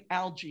driving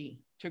algae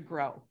to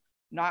grow,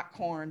 not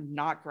corn,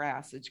 not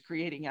grass. It's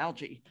creating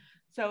algae.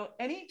 So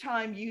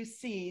anytime you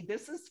see,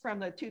 this is from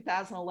the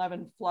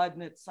 2011 flood,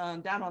 and it's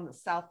down on the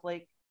South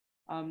Lake.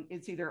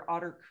 It's either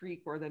Otter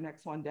Creek or the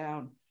next one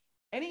down.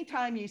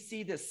 Anytime you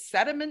see this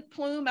sediment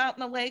plume out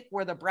in the lake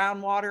where the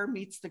brown water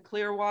meets the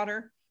clear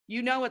water,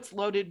 you know it's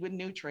loaded with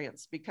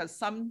nutrients because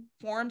some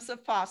forms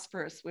of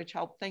phosphorus, which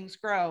help things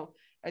grow,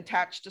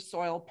 attach to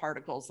soil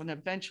particles. And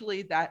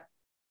eventually that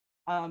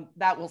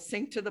will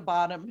sink to the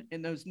bottom,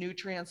 and those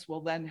nutrients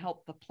will then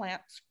help the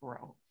plants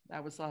grow.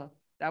 That was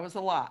a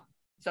lot.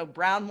 So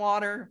brown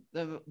water,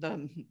 the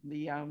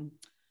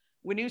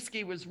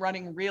Winooski was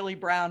running really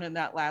brown in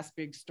that last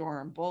big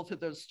storm, both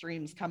of those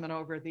streams coming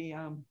over the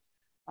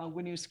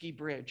Winooski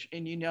Bridge.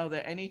 And you know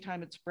that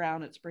anytime it's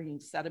brown, it's bringing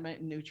sediment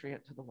and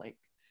nutrient to the lake.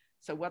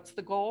 So what's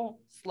the goal?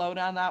 Slow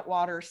down that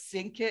water,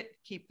 sink it,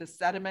 keep the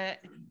sediment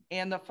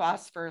and the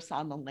phosphorus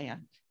on the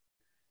land.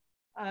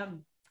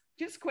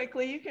 Just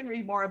quickly, you can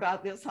read more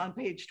about this on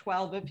page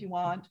 12 if you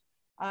want.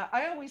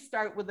 I always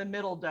start with the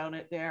middle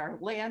donut there,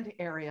 land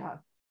area.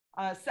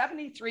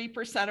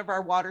 73% of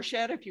our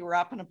watershed, if you were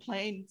up in a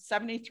plain,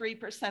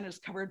 73% is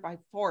covered by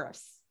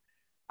forests.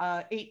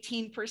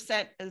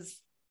 18%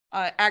 is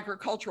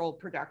agricultural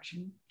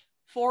production.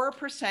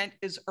 4%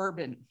 is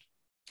urban.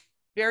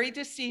 Very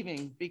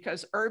deceiving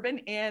because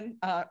urban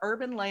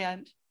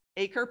land,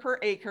 acre per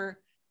acre,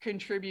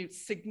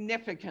 contributes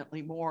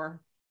significantly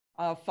more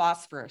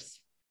phosphorus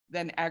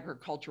than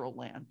agricultural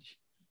land.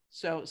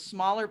 So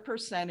smaller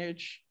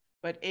percentage,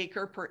 but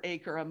acre per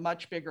acre, a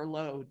much bigger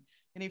load.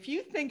 And if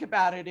you think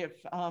about it, if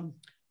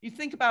you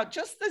think about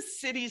just the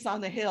cities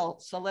on the hill,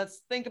 so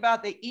let's think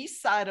about the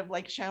east side of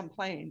Lake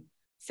Champlain,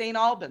 St.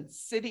 Albans,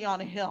 city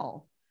on a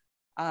hill,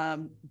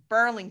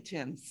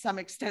 Burlington, some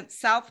extent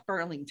South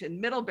Burlington,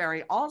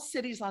 Middlebury, all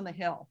cities on the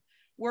hill.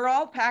 We're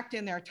all packed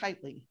in there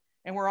tightly,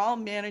 and we're all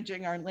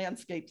managing our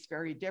landscapes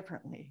very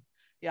differently.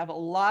 You have a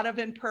lot of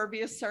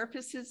impervious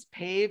surfaces,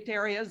 paved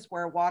areas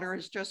where water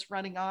is just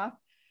running off.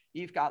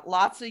 You've got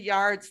lots of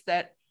yards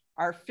that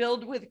are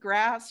filled with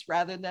grass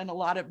rather than a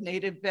lot of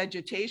native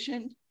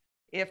vegetation.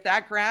 If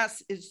that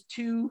grass is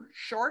too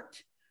short,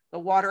 the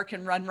water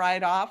can run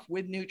right off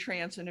with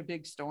nutrients in a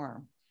big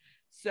storm.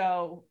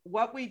 So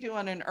what we do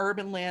on an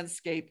urban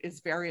landscape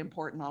is very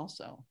important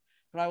also.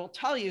 But I will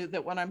tell you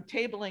that when I'm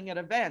tabling at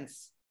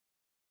events,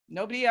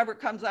 nobody ever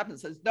comes up and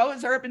says,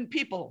 those urban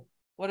people,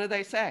 what do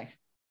they say?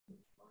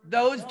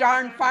 Those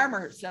darn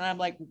farmers. And I'm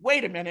like,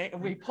 wait a minute.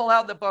 And we pull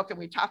out the book and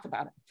we talk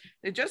about it.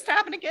 It just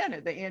happened again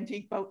at the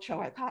Antique Boat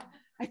Show. I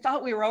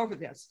thought we were over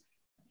this.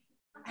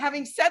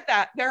 Having said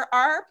that, there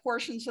are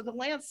portions of the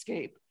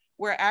landscape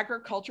where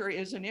agriculture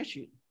is an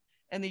issue.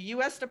 And the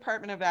US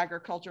Department of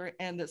Agriculture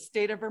and the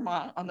state of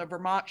Vermont on the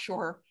Vermont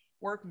shore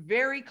work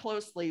very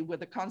closely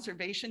with the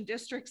conservation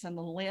districts and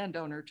the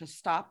landowner to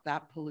stop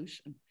that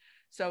pollution.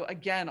 So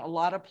again, a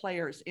lot of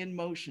players in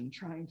motion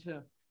trying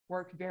to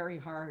work very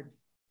hard.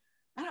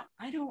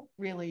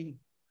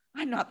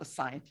 I'm not the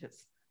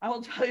scientist. I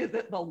will tell you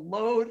that the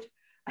load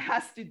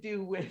has to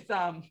do with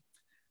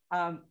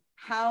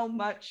how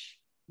much,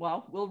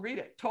 well, we'll read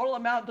it. Total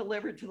amount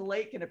delivered to the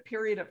lake in a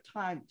period of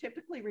time,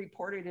 typically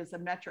reported as a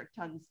metric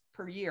tons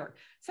per year.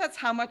 So that's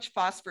how much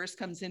phosphorus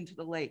comes into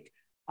the lake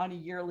on a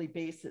yearly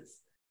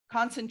basis.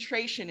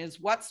 Concentration is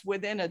what's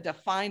within a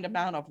defined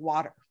amount of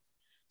water.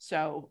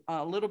 So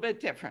a little bit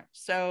different.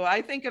 So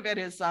I think of it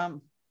as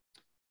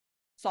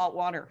salt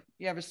water.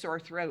 You have a sore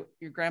throat.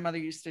 Your grandmother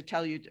used to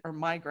tell you, or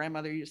my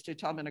grandmother used to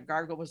tell me to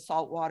gargle with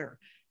salt water.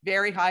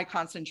 Very high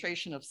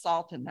concentration of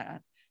salt in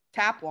that.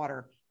 Tap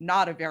water,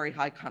 not a very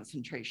high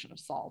concentration of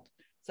salt.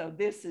 So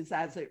this is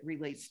as it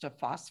relates to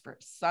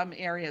phosphorus. Some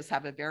areas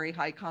have a very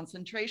high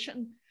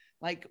concentration,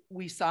 like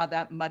we saw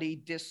that muddy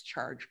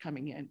discharge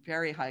coming in,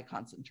 very high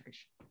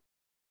concentration.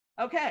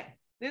 Okay,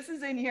 this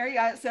is in here.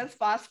 Yeah, it says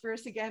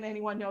phosphorus again.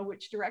 Anyone know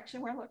which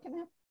direction we're looking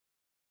at?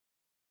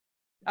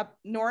 Up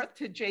north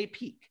to Jay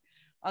Peak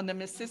on the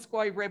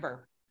Missisquoi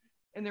River.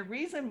 And the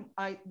reason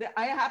I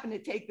happen to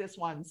take this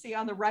one, see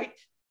on the right,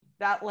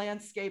 that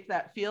landscape,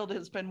 that field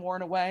has been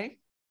worn away.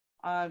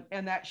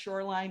 And that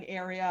shoreline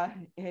area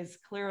has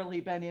clearly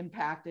been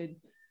impacted.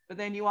 But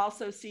then you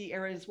also see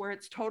areas where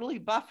it's totally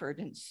buffered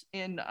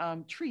in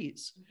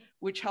trees,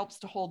 which helps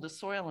to hold the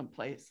soil in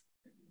place.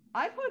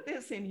 I put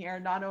this in here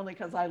not only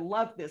because I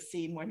love this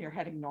scene when you're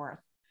heading north,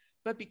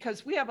 but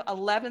because we have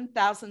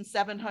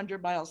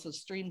 11,700 miles of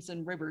streams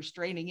and rivers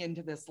draining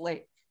into this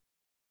lake.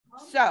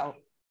 So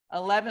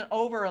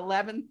over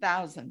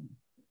 11,000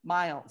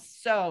 miles.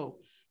 So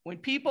when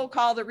people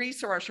call the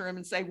resource room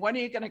and say, when are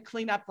you going to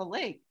clean up the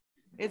lake?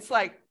 It's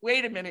like,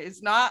 wait a minute,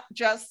 it's not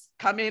just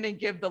come in and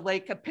give the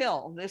lake a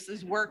pill. This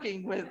is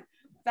working with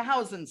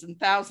thousands and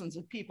thousands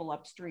of people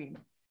upstream.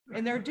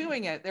 And they're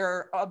doing it. There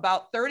are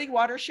about 30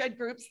 watershed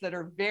groups that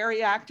are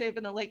very active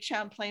in the Lake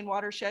Champlain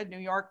watershed, New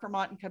York,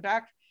 Vermont, and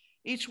Quebec.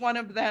 Each one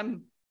of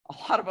them, a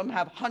lot of them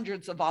have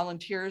hundreds of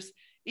volunteers.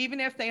 Even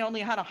if they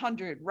only had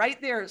 100, right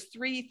there is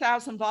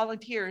 3,000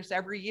 volunteers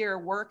every year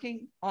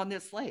working on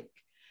this lake.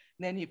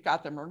 And then you've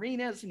got the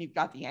marinas and you've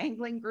got the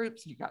angling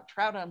groups, and you've got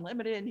Trout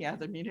Unlimited, and you have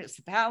the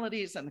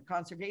municipalities and the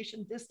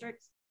conservation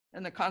districts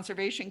and the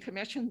conservation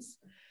commissions.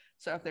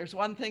 So if there's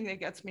one thing that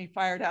gets me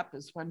fired up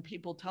is when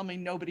people tell me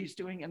nobody's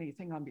doing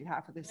anything on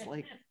behalf of this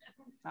lake.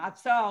 Not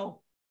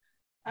so.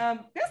 This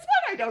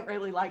one I don't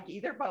really like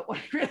either, but what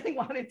I really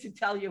wanted to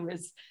tell you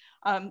is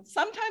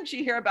sometimes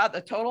you hear about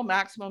the total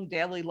maximum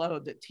daily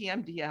load, the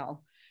TMDL,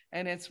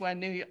 and it's when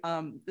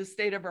the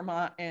state of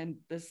Vermont and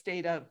the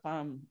state of,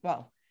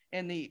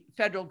 and the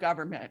federal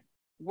government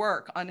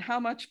work on how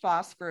much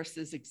phosphorus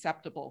is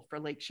acceptable for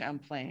Lake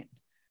Champlain.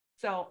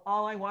 So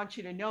all I want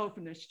you to know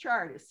from this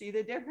chart is see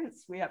the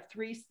difference. We have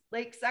 3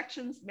 lake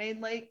sections, Main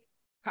Lake,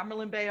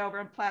 Cumberland Bay over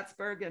in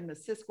Plattsburgh, and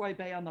Missisquoi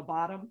Bay on the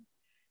bottom.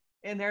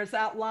 And there's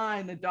that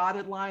line, the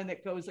dotted line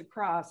that goes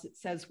across. It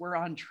says we're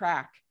on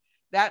track.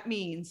 That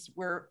means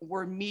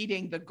we're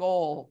meeting the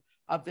goal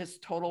of this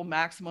total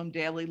maximum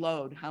daily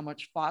load, how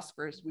much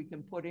phosphorus we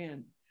can put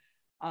in.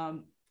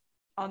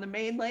 On the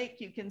Main Lake,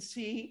 you can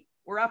see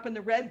we're up in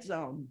the red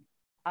zone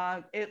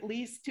at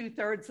least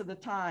 2/3 of the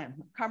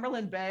time.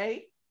 Cumberland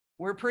Bay,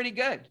 we're pretty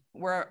good.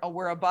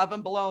 We're above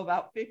and below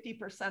about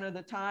 50% of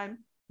the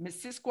time.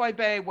 Missisquoi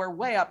Bay, we're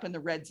way up in the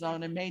red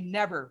zone and may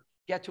never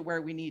get to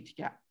where we need to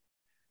get.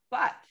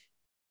 But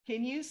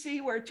can you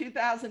see where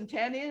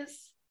 2010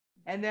 is?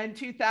 And then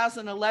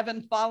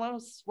 2011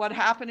 follows. What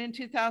happened in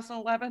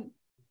 2011?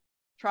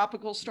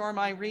 Tropical Storm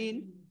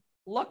Irene.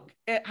 Look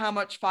at how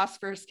much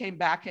phosphorus came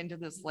back into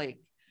this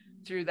lake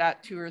through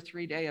that 2 or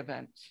 3 day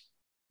event.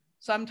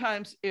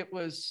 Sometimes it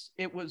was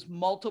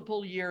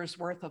multiple years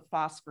worth of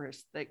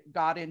phosphorus that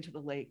got into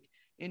the lake.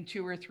 in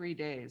 2 or 3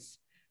 days.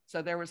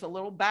 So there was a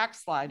little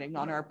backsliding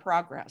on our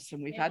progress,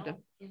 and we've had to,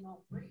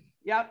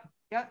 yep,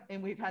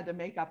 and we've had to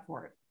make up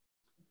for it.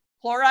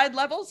 Chloride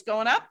levels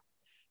going up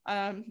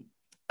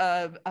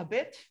a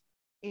bit.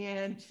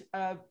 And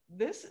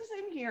this is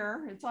in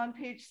here, it's on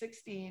page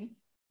 16.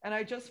 And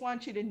I just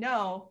want you to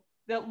know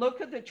that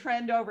look at the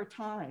trend over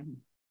time.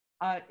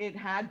 It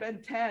had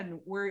been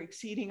 10, we're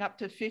exceeding up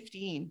to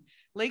 15.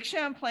 Lake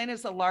Champlain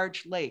is a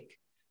large lake.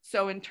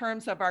 So in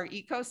terms of our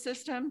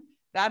ecosystem,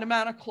 that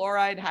amount of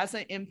chloride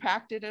hasn't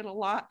impacted it a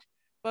lot.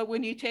 But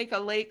when you take a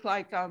lake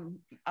like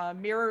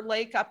Mirror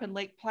Lake up in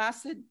Lake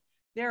Placid,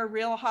 they're a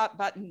real hot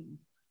button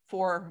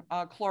for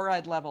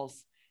chloride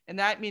levels. And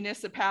that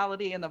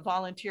municipality and the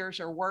volunteers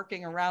are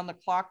working around the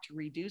clock to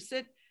reduce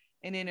it.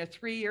 And in a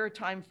 3-year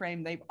time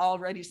frame, they've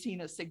already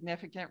seen a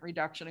significant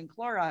reduction in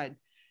chloride.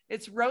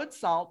 It's road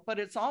salt, but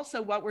it's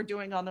also what we're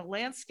doing on the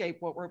landscape,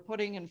 what we're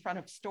putting in front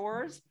of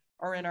stores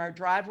or in our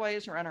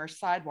driveways or on our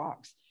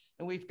sidewalks.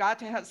 And we've got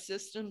to have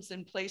systems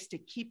in place to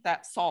keep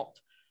that salt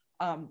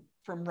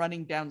from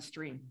running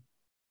downstream.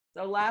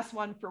 So last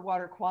one for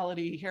water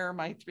quality. Here are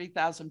my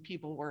 3,000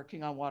 people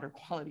working on water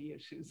quality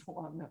issues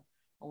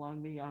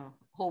along the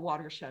whole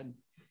watershed.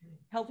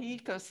 Healthy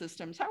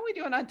ecosystems. How are we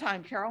doing on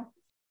time, Carol?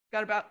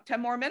 Got about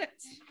 10 more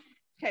minutes.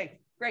 Okay,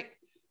 great.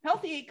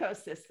 Healthy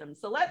ecosystems.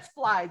 So let's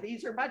fly.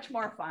 These are much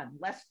more fun,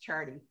 less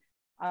charty.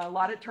 A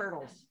lot of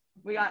turtles.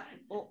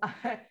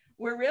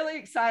 We're really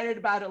excited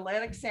about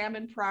Atlantic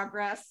salmon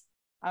progress.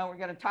 We're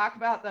going to talk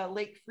about the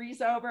lake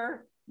freeze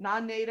over,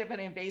 non-native and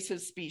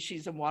invasive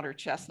species of water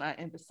chestnut.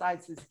 And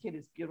besides, this kid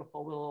is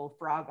beautiful with a little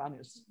frog on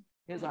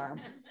his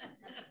arm.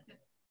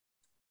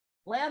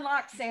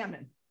 Landlocked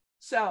salmon.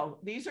 So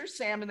these are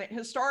salmon that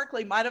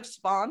historically might have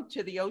spawned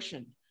to the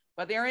ocean,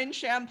 but they're in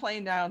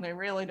Champlain now and they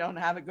really don't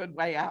have a good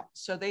way out.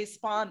 So they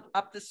spawn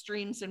up the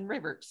streams and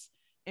rivers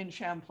in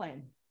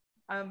Champlain.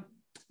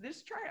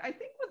 This chart, I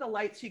think with the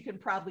lights, you can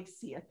probably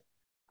see it.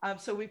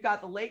 So we've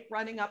got the lake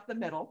running up the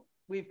middle.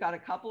 We've got a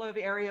couple of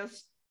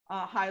areas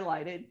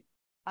highlighted.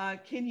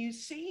 Can you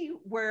see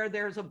where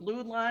there's a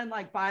blue line,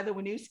 like by the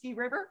Winooski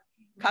River,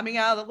 coming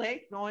out of the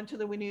lake, going to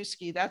the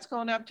Winooski? That's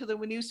going up to the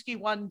Winooski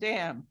 1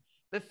 dam.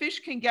 The fish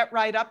can get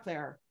right up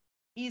there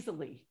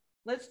easily.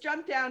 Let's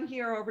jump down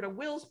here over to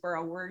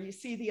Willsboro, where you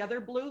see the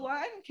other blue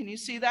line. Can you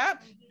see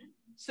that?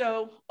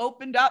 So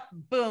opened up,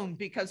 boom,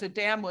 because a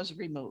dam was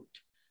removed.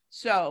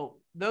 So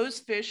those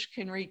fish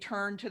can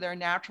return to their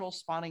natural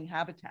spawning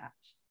habitat.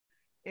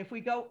 If we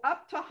go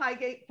up to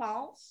Highgate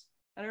Falls,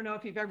 I don't know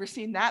if you've ever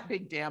seen that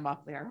big dam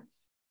up there,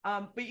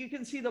 but you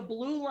can see the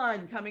blue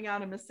line coming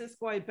out of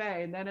Missisquoi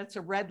Bay, and then it's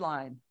a red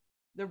line.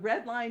 The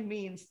red line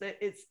means that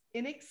it's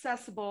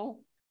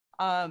inaccessible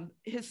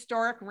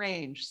historic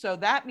range. So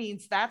that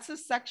means that's a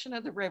section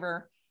of the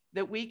river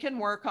that we can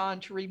work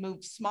on to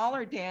remove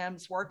smaller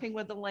dams, working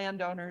with the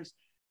landowners.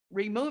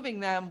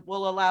 Removing them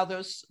will allow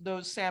those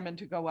salmon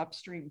to go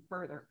upstream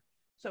further.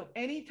 So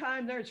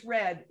anytime there's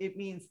red, it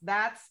means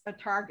that's a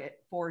target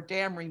for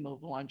dam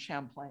removal on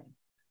Champlain.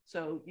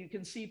 So you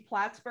can see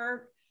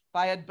Plattsburgh. If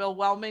I had Bill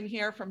Wellman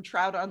here from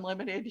Trout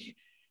Unlimited,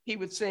 he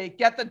would say,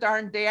 get the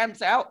darn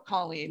dams out,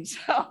 Coleen.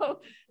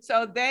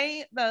 So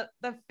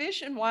the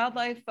fish and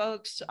wildlife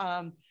folks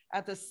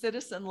at the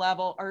citizen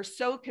level are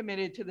so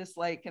committed to this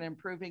lake and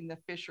improving the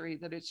fishery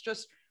that it's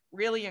just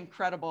really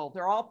incredible.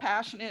 They're all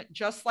passionate,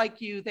 just like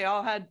you. They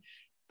all had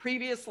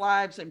previous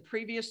lives and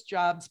previous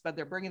jobs, but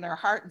they're bringing their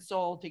heart and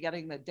soul to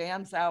getting the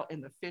dams out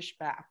and the fish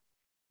back.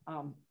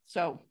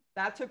 So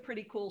that's a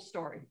pretty cool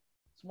story.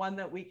 It's one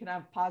that we can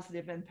have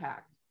positive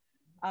impact.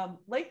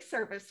 Lake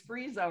surface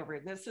freeze over.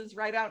 This is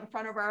right out in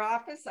front of our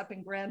office up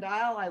in Grand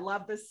Isle. I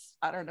love this.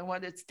 I don't know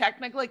what it's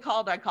technically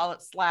called. I call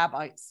it slab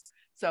ice.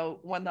 So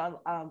when the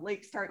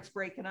lake starts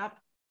breaking up,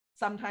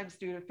 sometimes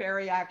due to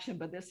ferry action,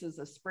 but this is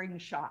a spring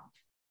shot.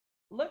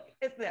 Look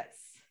at this.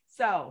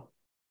 So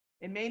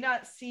it may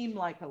not seem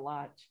like a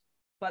lot,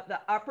 but the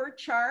upper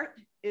chart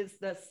is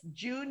this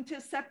June to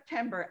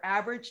September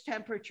average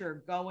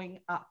temperature going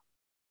up.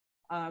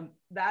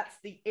 That's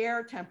the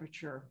air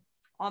temperature.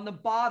 On the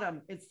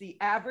bottom, it's the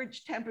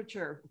average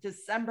temperature,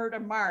 December to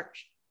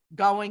March,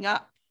 going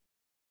up.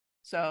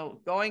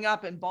 So going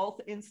up in both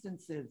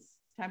instances,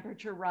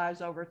 temperature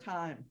rise over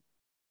time.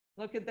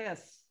 Look at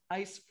this,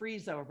 ice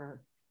freeze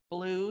over.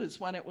 Blue is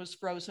when it was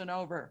frozen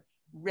over.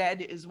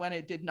 Red is when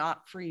it did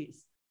not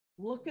freeze.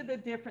 Look at the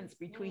difference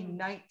between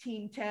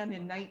 1910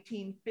 and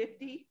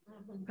 1950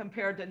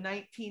 compared to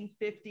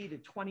 1950 to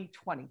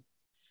 2020.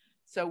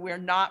 So we're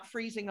not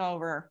freezing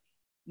over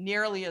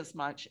nearly as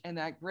much, and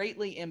that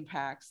greatly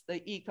impacts the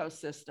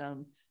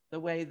ecosystem, the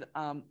way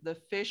the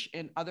fish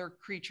and other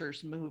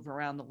creatures move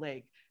around the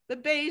lake. The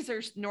bays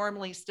are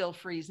normally still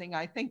freezing.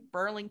 I think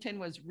Burlington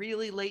was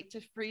really late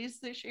to freeze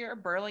this year,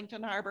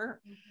 Burlington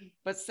Harbor,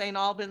 but St.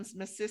 Albans,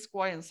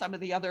 Missisquoi, and some of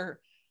the other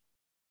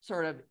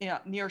sort of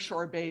near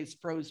shore bays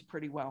froze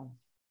pretty well.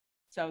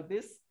 So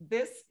this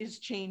is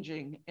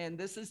changing, and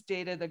this is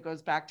data that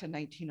goes back to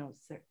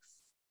 1906.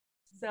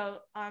 So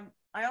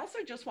I also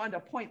just wanted to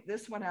point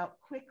this one out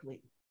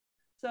quickly.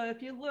 So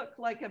if you look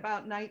like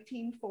about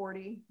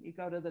 1940, you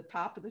go to the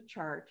top of the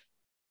chart,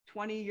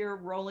 20-year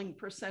rolling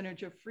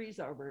percentage of freeze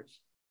overs.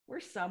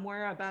 We're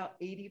somewhere about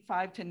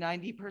 85 to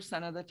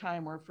 90% of the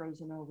time we're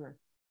frozen over.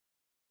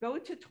 Go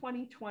to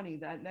 2020,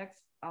 that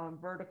next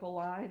vertical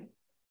line.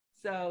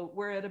 So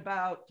we're at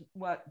about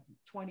what,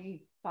 25%?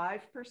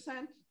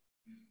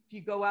 If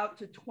you go out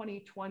to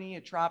 2020,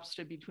 it drops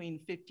to between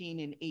 15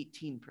 and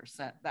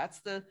 18%. That's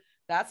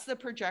the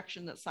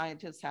projection that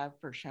scientists have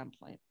for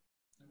Champlain.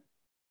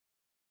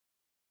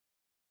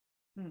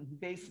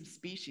 Invasive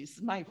species, this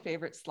is my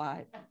favorite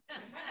slide.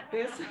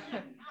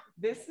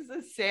 This is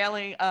a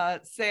sailing,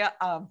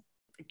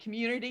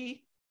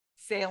 community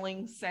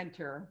sailing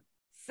center.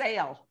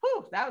 Sail,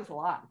 whew, that was a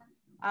lot.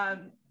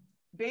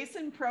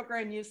 Basin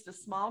program used a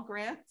small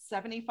grant,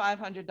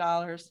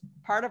 $7,500.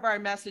 Part of our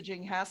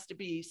messaging has to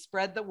be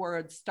spread the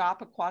word,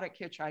 stop aquatic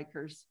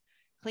hitchhikers,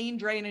 clean,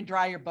 drain, and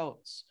dry your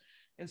boats.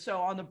 And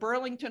so on the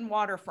Burlington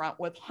waterfront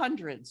with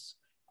hundreds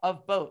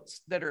of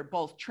boats that are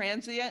both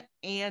transient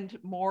and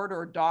moored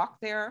or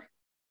docked there,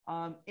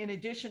 in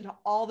addition to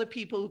all the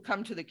people who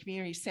come to the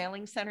community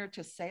sailing center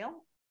to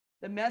sail,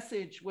 the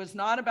message was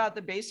not about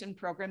the Basin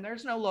program.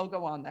 There's no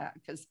logo on that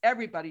because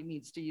everybody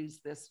needs to use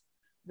this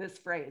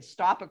phrase,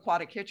 stop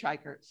aquatic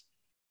hitchhikers.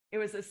 It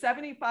was a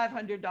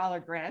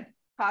 $7,500 grant,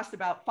 cost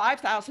about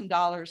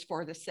 $5,000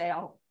 for the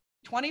sail.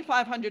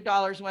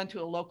 $2,500 went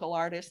to a local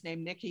artist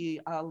named Hickey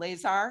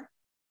Lazar.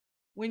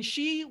 When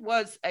she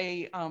was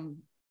a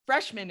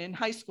freshman in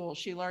high school,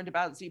 she learned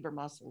about zebra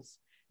mussels,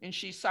 and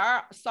she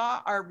saw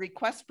our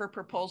request for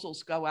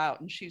proposals go out,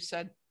 and she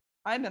said,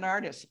 I'm an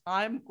artist,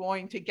 I'm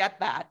going to get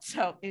that.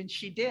 So, and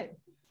she did.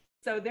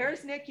 So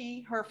there's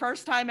Nikki, her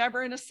first time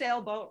ever in a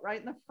sailboat, right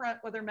in the front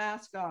with her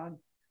mask on.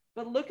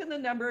 But look at the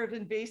number of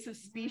invasive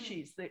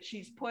species that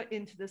she's put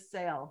into the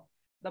sail.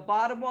 The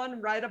bottom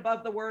one right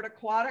above the word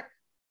aquatic.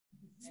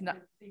 It's not,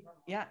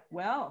 yeah,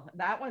 well,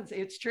 that one's,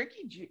 it's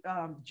tricky,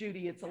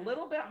 Judy. It's a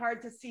little bit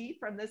hard to see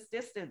from this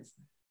distance.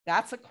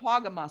 That's a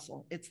quagga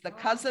mussel. It's the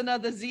cousin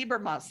of the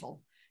zebra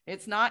mussel.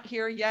 It's not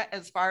here yet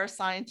as far as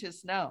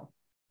scientists know.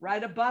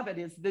 Right above it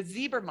is the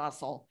zebra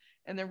mussel.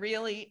 And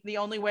the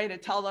only way to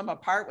tell them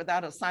apart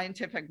without a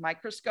scientific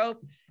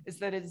microscope is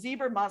that a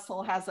zebra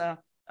mussel has a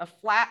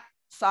flat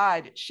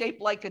side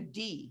shaped like a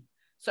D.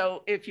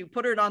 So if you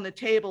put it on the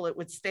table, it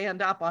would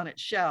stand up on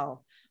its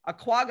shell. A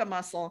quagga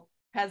mussel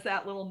has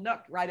that little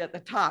nook right at the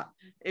top.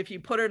 If you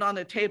put it on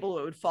the table,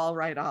 it would fall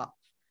right off.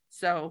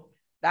 So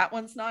that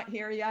one's not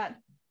here yet.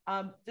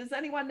 Does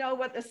anyone know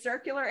what the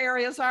circular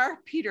areas are?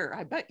 Peter,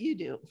 I bet you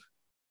do.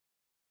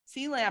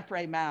 Sea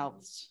lamprey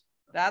mouths.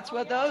 That's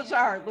what those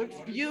are. Looks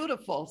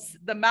beautiful.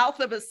 The mouth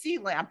of a sea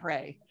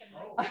lamprey.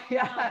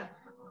 Yeah.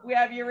 We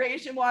have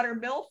Eurasian water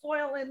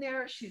milfoil in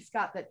there. She's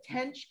got the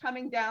tench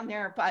coming down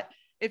there. But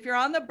if you're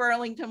on the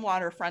Burlington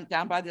waterfront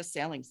down by the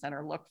sailing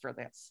center, look for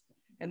this.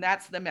 And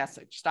that's the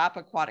message. Stop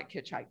aquatic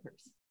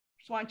hitchhikers.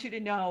 Just want you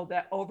to know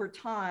that over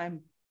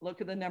time,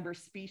 look at the number of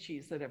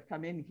species that have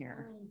come in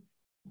here.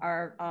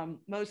 Our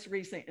most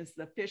recent is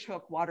the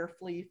fishhook water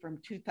flea from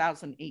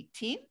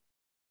 2018.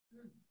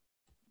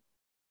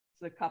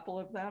 A couple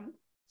of them,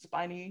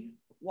 spiny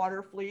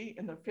water flea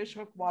and the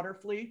fishhook water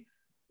flea.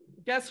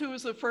 Guess who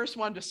was the first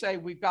one to say,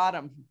 we've got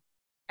them?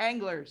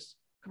 Anglers,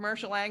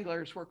 commercial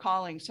anglers were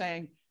calling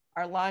saying,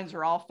 our lines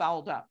are all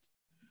fouled up.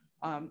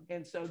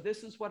 And so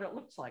this is what it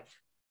looks like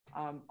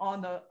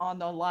on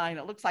the line.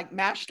 It looks like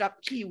mashed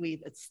up kiwi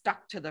that's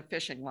stuck to the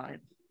fishing line.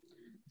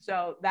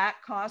 So that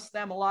cost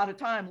them a lot of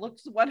time. Look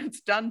what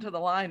it's done to the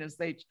line as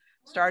they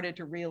started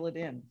to reel it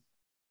in.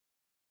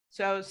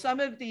 So some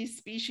of these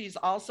species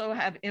also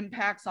have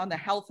impacts on the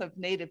health of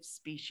native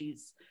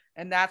species,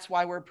 and that's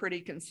why we're pretty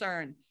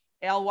concerned.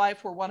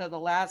 Alewife were one of the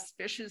last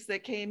fishes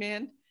that came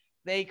in.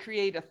 They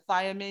create a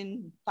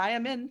thiamine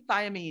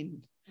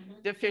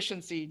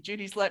deficiency.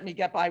 Judy's letting me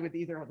get by with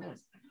either of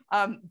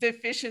those.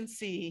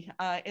 Deficiency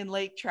in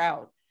lake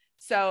trout.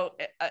 So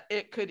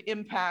it could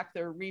impact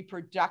their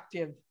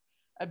reproductive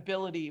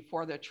ability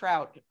for the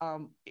trout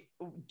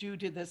due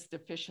to this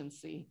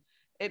deficiency.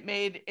 It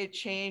made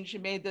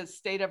the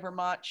state of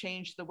Vermont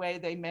change the way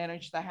they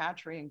manage the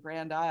hatchery in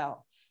Grand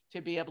Isle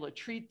to be able to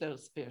treat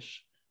those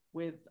fish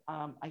with,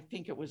 I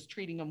think it was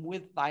treating them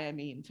with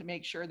thiamine to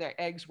make sure their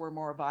eggs were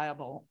more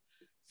viable.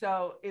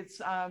 So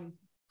it's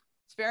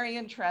very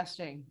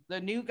interesting.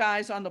 The new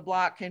guys on the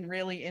block can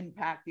really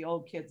impact the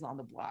old kids on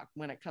the block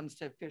when it comes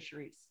to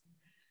fisheries.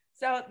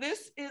 So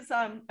this is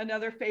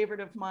another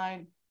favorite of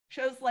mine.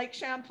 Shows Lake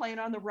Champlain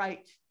on the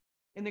right.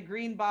 In the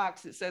green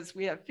box, it says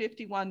we have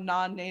 51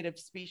 non-native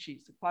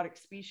species, aquatic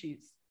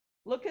species.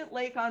 Look at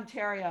Lake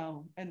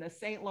Ontario and the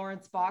St.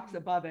 Lawrence box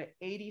above it,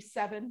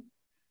 87.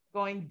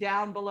 Going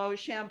down below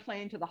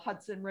Champlain to the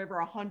Hudson River,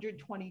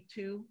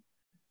 122.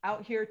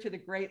 Out here to the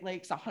Great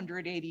Lakes,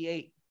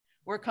 188.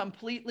 We're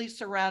completely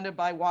surrounded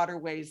by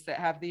waterways that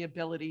have the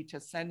ability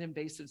to send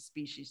invasive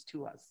species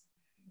to us.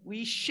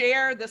 We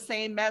share the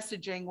same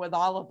messaging with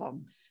all of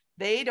them.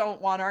 They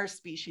don't want our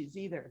species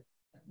either.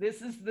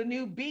 This is the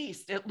new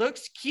beast. It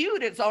looks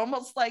cute. It's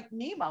almost like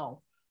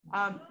Nemo.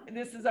 And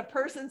this is a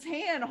person's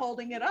hand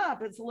holding it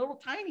up. It's a little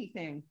tiny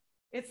thing.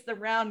 It's the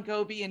round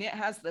goby, and it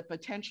has the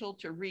potential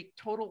to wreak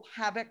total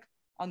havoc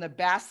on the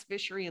bass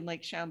fishery in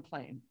Lake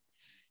Champlain.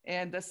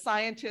 And the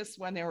scientists,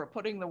 when they were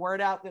putting the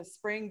word out this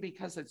spring,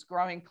 because it's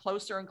growing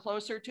closer and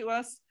closer to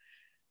us,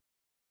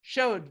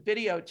 showed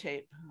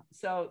videotape.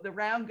 So the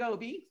round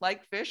goby,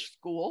 like fish,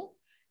 school,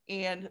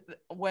 and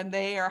when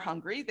they are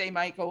hungry, they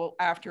might go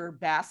after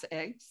bass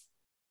eggs.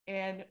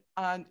 And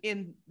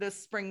in the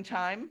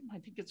springtime, I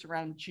think it's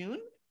around June,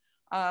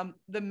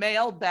 the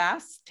male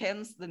bass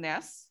tends the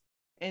nests,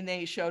 and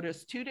they showed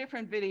us 2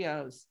 different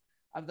videos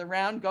of the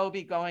round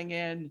goby going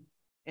in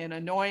and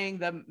annoying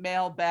the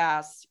male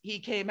bass. He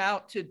came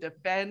out to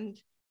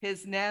defend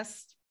his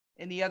nest,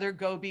 and the other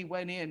goby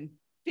went in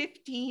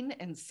 15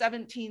 and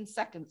 17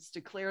 seconds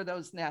to clear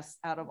those nests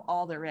out of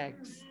all their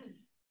eggs.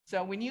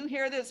 So when you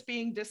hear this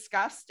being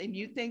discussed and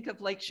you think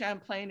of Lake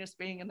Champlain as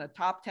being in the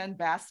top 10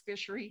 bass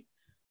fishery,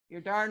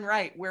 you're darn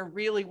right. We're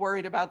really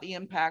worried about the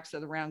impacts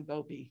of the round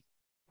goby.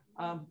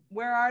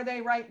 Where are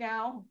they right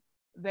now?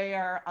 They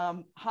are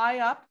high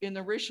up in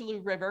the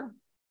Richelieu River,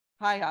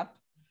 high up.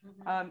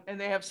 And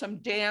they have some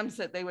dams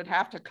that they would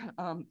have to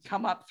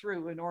come up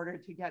through in order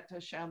to get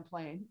to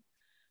Champlain.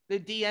 The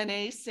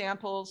DNA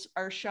samples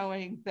are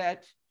showing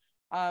that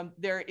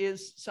there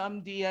is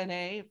some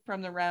DNA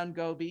from the round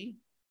goby,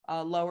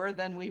 lower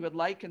than we would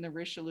like in the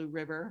Richelieu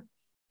River,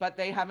 but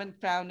they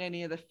haven't found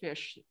any of the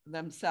fish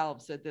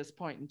themselves at this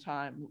point in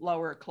time,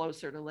 lower,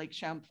 closer to Lake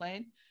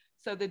Champlain.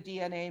 So the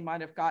DNA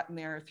might have gotten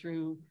there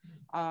through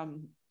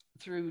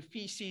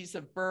feces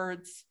of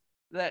birds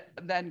that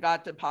then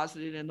got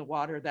deposited in the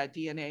water. That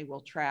DNA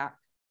will track.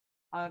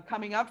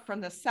 Coming up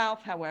from the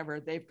south, however,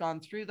 they've gone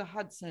through the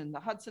Hudson. The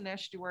Hudson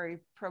Estuary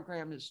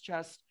Program is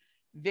just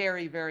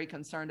very, very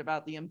concerned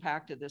about the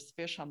impact of this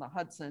fish on the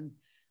Hudson.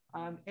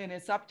 And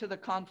it's up to the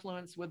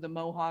confluence with the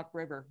Mohawk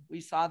River. We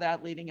saw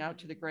that leading out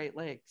to the Great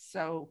Lakes.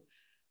 So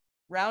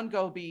round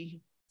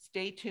goby,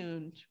 stay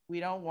tuned. We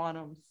don't want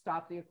them.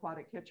 Stop the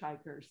aquatic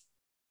hitchhikers.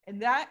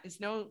 And that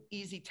is no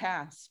easy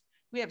task.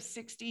 We have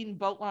 16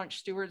 boat launch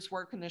stewards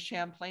working the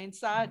Champlain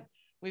side.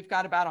 We've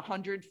got about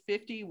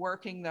 150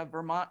 working the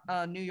Vermont,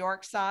 New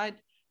York side.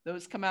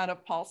 Those come out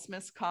of Paul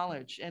Smith's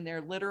College, and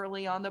they're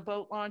literally on the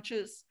boat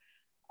launches,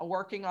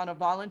 working on a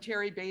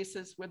voluntary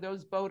basis with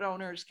those boat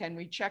owners. Can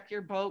we check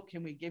your boat?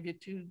 Can we give you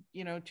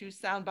two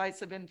sound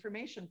bites of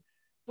information?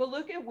 But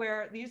look at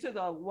where these are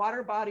the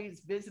water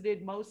bodies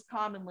visited most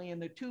commonly in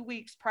the 2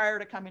 weeks prior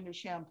to coming to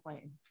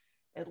Champlain.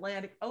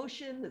 Atlantic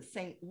Ocean, the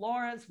St.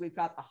 Lawrence, we've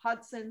got the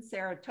Hudson,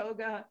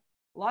 Saratoga.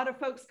 A lot of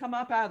folks come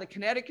up out of the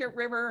Connecticut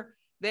River.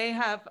 They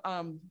have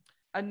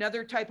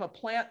another type of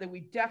plant that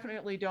we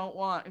definitely don't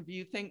want. If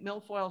you think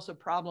milfoil is a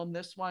problem,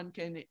 this one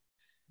can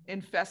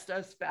infest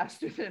us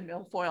faster than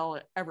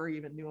milfoil ever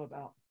even knew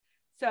about.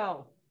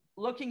 So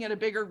looking at a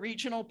bigger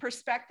regional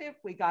perspective,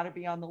 we got to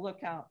be on the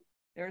lookout.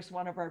 There's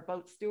one of our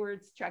boat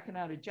stewards checking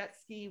out a jet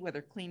ski with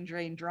her clean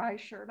drain dry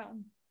shirt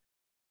on.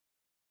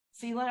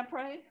 Sea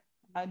lamprey,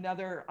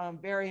 another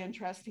very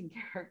interesting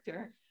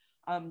character.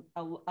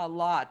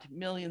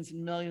 Millions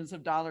and millions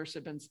of dollars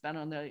have been spent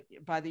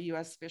by the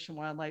U.S. Fish and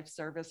Wildlife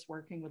Service,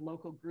 working with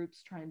local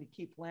groups trying to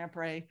keep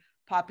lamprey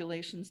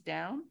populations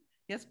down.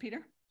 Yes,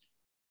 Peter?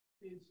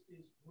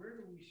 Where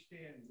do we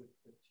stand with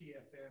the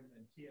TFM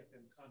and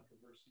TFM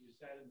controversy? Is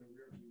that in the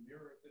rearview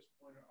mirror at this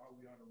point, or are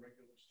we on a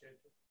regular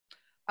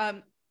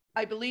schedule?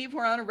 I believe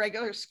we're on a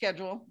regular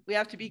schedule. We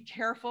have to be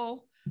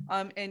careful.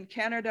 In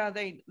Canada,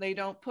 they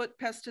don't put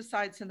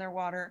pesticides in their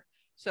water.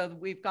 So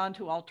we've gone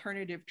to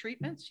alternative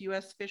treatments.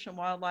 U.S. Fish and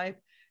Wildlife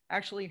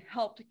actually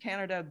helped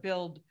Canada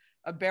build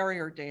a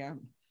barrier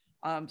dam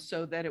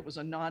so that it was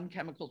a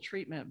non-chemical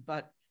treatment.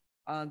 But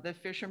the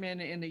fishermen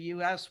in the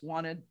U.S.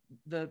 wanted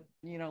the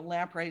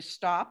lamprey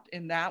stopped,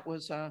 and that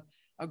was a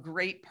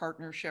great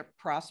partnership,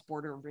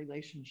 cross-border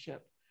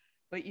relationship.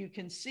 But you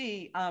can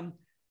see,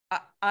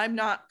 I'm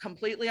not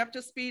completely up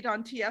to speed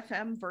on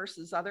TFM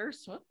versus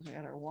others. I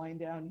gotta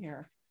wind down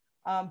here.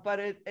 But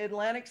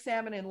Atlantic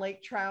salmon and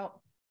lake trout,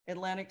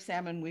 Atlantic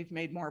salmon, we've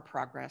made more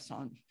progress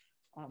on.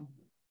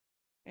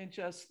 And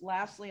just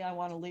lastly, I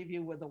want to leave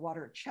you with the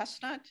water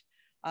chestnut,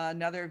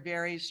 another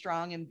very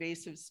strong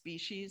invasive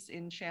species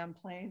in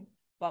Champlain,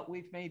 but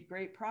we've made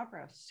great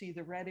progress. See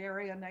the red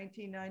area,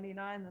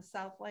 1999, the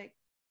South Lake?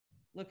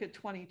 Look at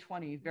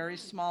 2020, very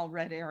small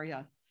red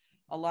area.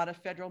 A lot of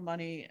federal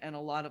money and a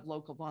lot of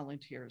local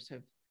volunteers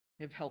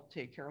have helped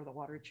take care of the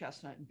water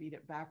chestnut and beat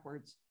it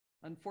backwards.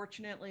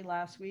 Unfortunately,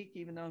 last week,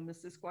 even though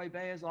Missisquoi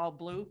Bay is all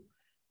blue,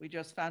 we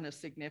just found a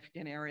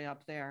significant area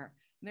up there.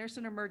 And there's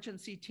an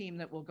emergency team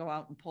that will go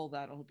out and pull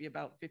that. It'll be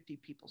about 50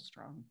 people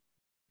strong.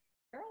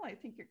 Carol, I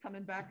think you're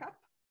coming back up.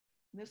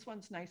 And this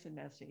one's nice and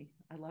messy.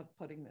 I love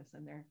putting this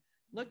in there.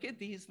 Look at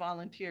these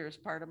volunteers,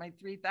 part of my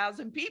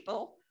 3,000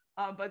 people.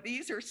 But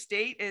these are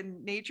state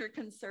and nature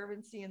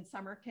conservancy and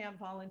summer camp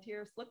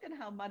volunteers. Look at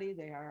how muddy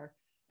they are.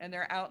 And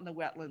they're out in the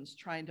wetlands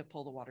trying to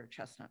pull the water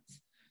chestnuts.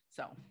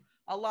 So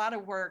a lot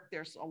of work.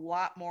 There's a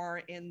lot more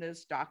in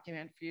this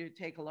document for you to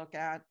take a look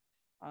at.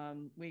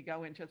 We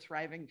go into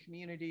thriving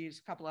communities,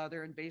 a couple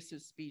other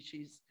invasive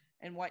species,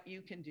 and what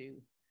you can do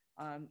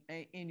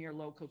in your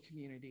local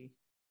community.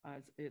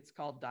 It's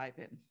called Dive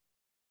In.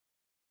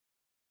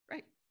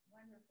 Right.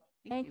 Wonderful.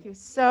 Thank you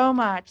so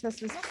much.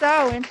 This was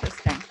so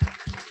interesting.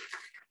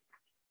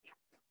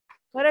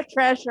 What a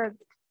treasure.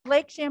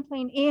 Lake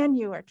Champlain and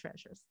you are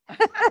treasures.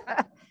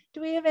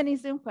 Do we have any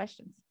Zoom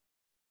questions?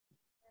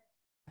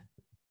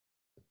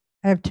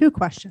 I have two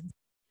questions.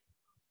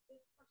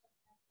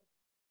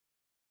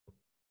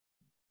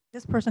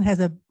 This person has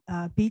a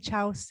beach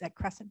house at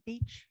Crescent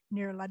Beach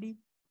near Luddy.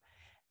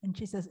 And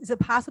she says, is it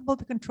possible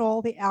to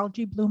control the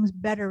algae blooms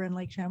better in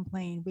Lake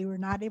Champlain? We were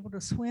not able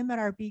to swim at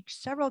our beach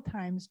several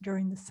times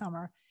during the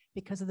summer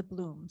because of the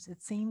blooms.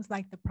 It seems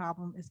like the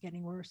problem is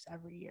getting worse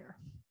every year.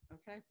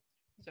 Okay.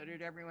 So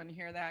did everyone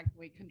hear that?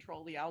 We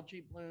control the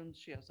algae blooms.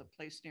 She has a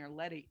place near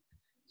Letty.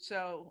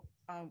 So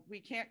we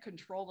can't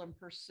control them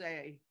per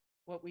se.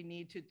 What we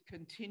need to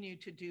continue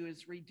to do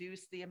is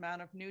reduce the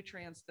amount of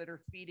nutrients that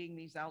are feeding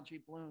these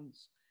algae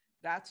blooms.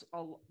 That's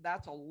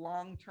a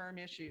long-term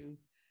issue.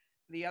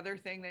 The other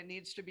thing that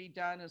needs to be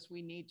done is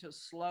we need to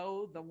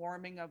slow the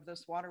warming of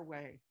this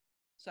waterway.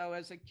 So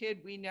as a kid,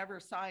 we never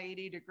saw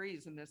 80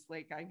 degrees in this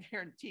lake. I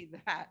guarantee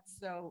that.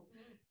 So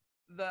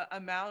the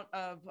amount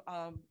of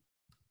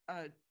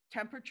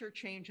temperature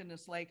change in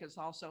this lake is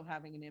also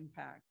having an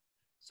impact.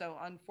 So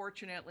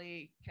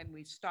unfortunately, can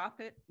we stop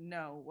it?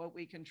 No. What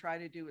we can try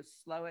to do is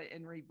slow it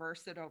and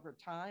reverse it over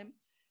time.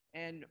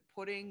 And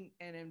putting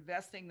and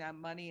investing that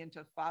money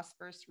into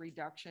phosphorus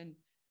reduction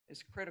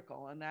is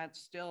critical. And that's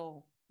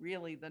still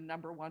really the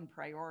 #1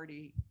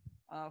 priority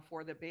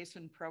for the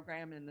Basin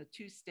program in the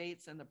 2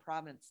 states and the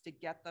province to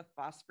get the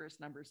phosphorus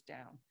numbers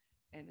down.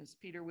 And as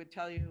Peter would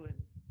tell you and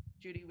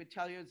Judy would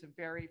tell you, it's a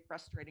very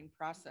frustrating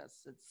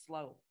process. It's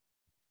slow.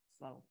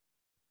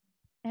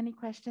 Any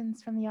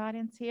questions from the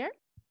audience here?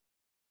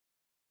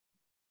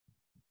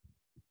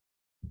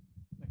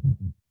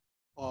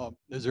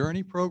 Is there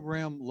any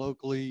program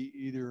locally,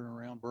 either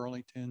around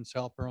Burlington,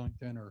 South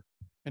Burlington, or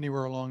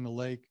anywhere along the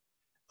lake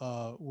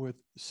with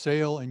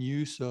sale and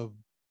use of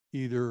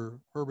either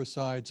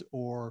herbicides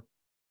or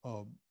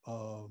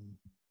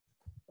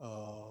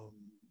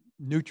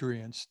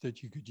nutrients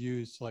that you could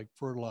use, like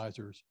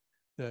fertilizers,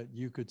 that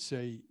you could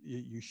say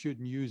you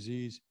shouldn't use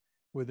these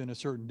within a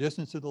certain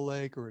distance of the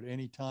lake or at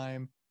any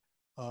time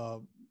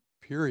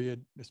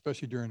period,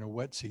 especially during a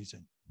wet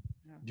season?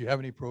 Yeah. Do you have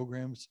any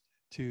programs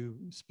to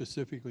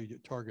specifically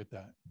target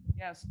that?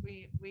 Yes,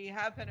 we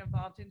have been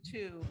involved in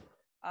 2.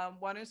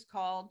 One is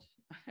called,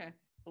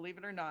 believe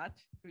it or not,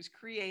 it was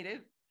creative,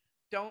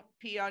 Don't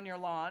Pee on Your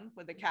Lawn,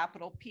 with a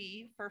capital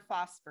P for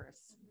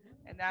phosphorus.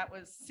 And that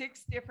was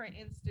 6 different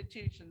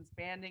institutions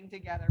banding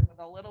together with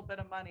a little bit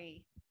of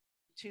money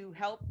to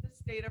help the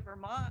state of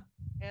Vermont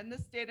and the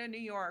state of New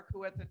York,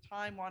 who at the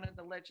time wanted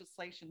the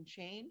legislation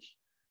changed.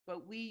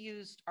 But we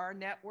used our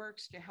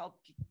networks to help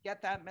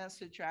get that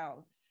message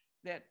out,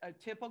 that a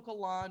typical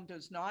lawn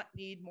does not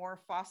need more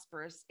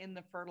phosphorus in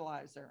the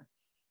fertilizer,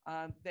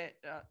 that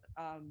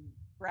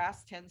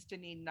grass tends to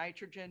need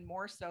nitrogen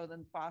more so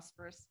than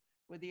phosphorus,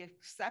 with the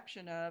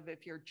exception of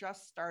if you're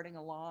just starting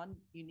a lawn,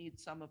 you need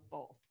some of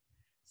both.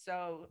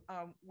 So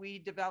we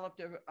developed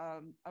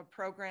a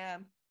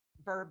program,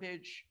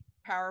 verbiage,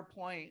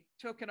 PowerPoint,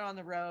 took it on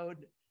the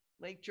road.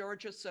 Lake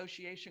George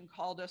Association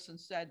called us and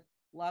said,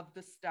 love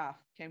the stuff.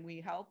 Can we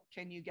help?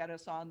 Can you get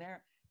us on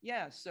there?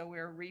 Yes. So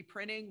we're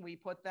reprinting. We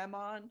put them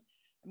on.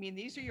 I mean,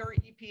 these are your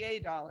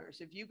EPA dollars.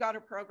 If you got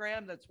a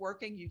program that's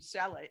working, you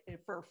sell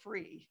it for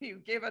free. You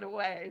give it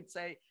away and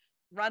say,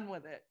 run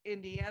with it.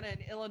 Indiana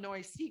and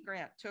Illinois Sea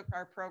Grant took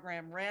our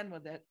program, ran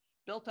with it,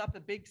 built up a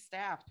big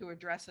staff to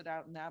address it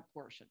out in that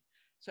portion.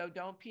 So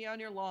Don't Pee on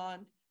Your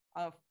Lawn.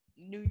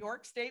 New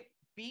York State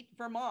beat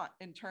Vermont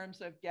in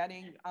terms of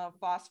getting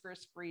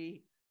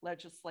phosphorus-free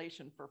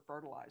legislation for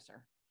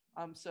fertilizer.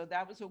 So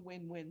that was a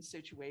win-win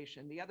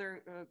situation. The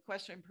other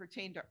question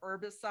pertained to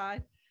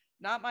herbicide.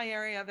 Not my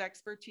area of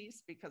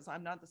expertise because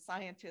I'm not the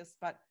scientist,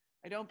 but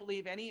I don't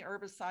believe any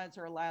herbicides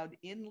are allowed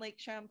in Lake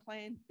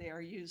Champlain. They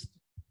are used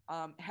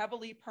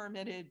heavily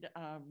permitted,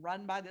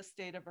 run by the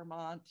state of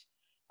Vermont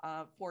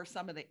for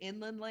some of the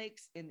inland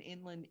lakes and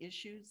inland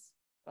issues.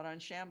 But on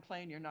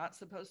Champlain, you're not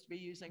supposed to be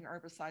using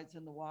herbicides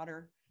in the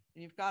water.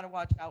 And you've got to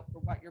watch out for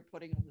what you're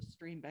putting on the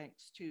stream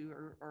banks too,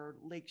 or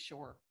lake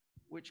shore,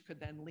 which could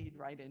then lead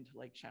right into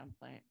Lake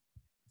Champlain.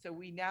 So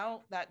we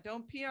now, that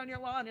Don't Pee on Your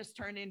Lawn is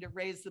turned into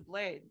Raise the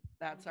Blade.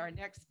 That's our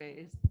next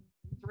phase.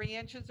 3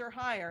 inches or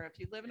higher. If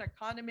you live in a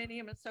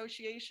condominium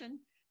association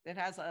that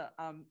has a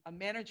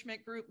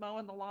management group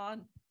mowing the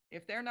lawn,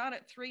 if they're not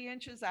at 3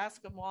 inches,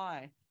 ask them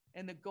why.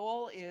 And the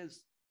goal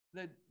is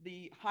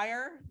the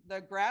higher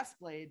the grass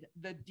blade,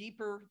 the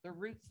deeper the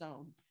root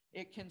zone.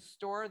 It can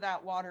store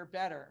that water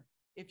better.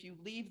 If you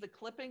leave the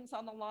clippings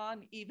on the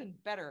lawn, even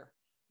better,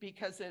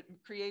 because it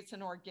creates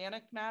an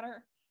organic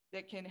matter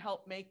that can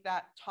help make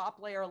that top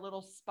layer a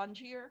little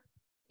spongier,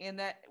 and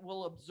that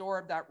will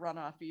absorb that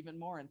runoff even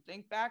more. And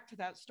think back to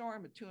that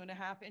storm of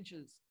 2.5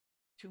 inches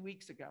 2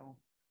 weeks ago.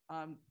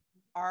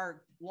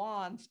 our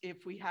lawns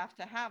if we have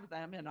to have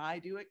them. And I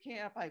do at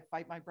camp. I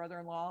fight my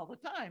brother-in-law all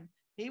the time.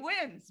 He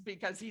wins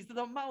because he's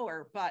the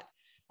mower, but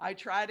I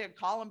try to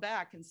call him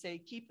back and say,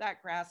 keep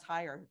that grass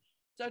higher.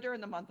 So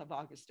during the month of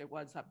August, it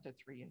was up to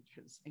 3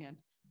 inches, and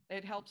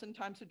it helps in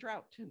times of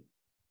drought too.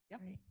 Yep.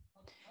 Right.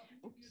 How did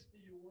you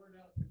get the word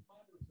out to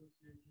condo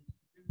associations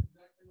to do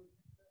exactly what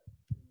you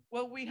said?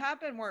 Well, we have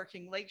been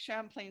working. Lake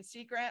Champlain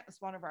Sea Grant is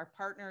one of our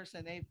partners,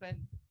 and they've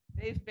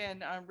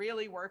been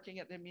really working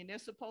at the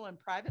municipal and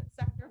private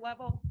sector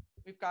level.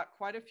 We've got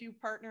quite a few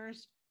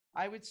partners.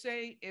 I would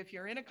say if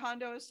you're in a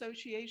condo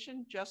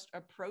association, just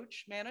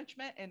approach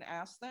management and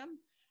ask them.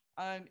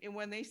 And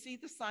when they see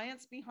the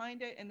science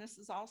behind it, and this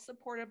is all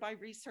supported by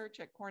research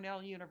at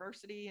Cornell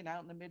University and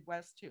out in the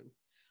Midwest too.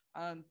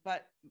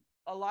 But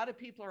a lot of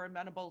people are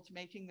amenable to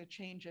making the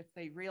change if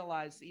they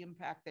realize the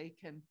impact they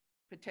can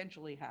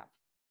potentially have.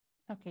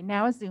 Okay,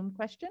 now a Zoom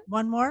question.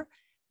 One more.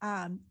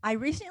 I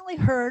recently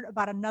heard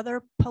about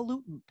another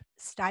pollutant,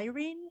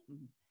 styrene,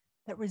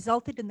 that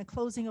resulted in the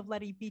closing of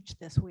Letty Beach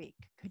this week.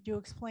 Could you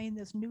explain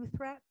this new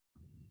threat?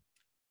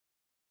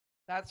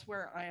 That's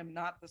where I am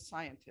not the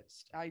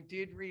scientist. I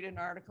did read an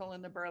article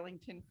in the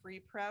Burlington Free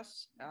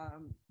Press.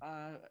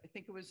 I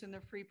think it was in the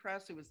Free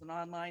Press. It was an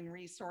online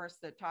resource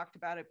that talked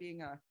about it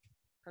being a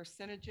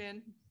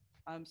carcinogen.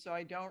 So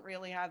I don't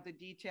really have the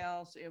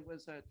details. It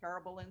was a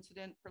terrible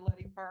incident for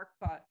Letty Park,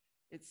 but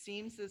it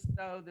seems as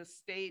though the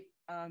state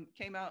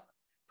came out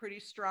pretty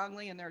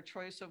strongly in their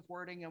choice of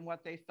wording and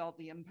what they felt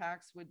the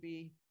impacts would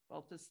be,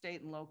 both the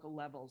state and local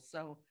levels.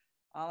 So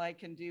all I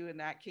can do in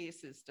that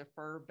case is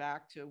defer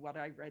back to what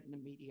I read in the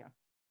media.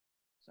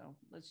 So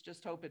let's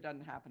just hope it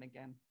doesn't happen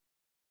again.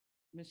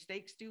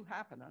 Mistakes do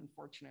happen,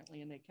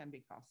 unfortunately, and they can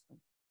be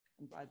costly.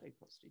 I'm glad they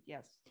posted.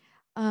 Yes.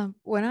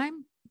 When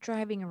I'm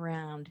driving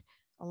around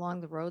along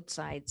the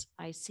roadsides,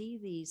 I see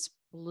these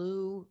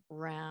blue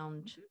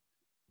round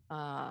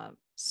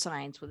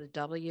signs with a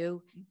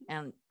W,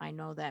 and I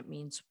know that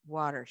means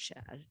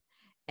watershed.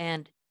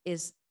 And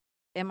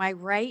am I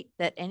right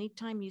that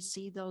anytime you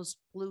see those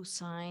blue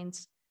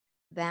signs,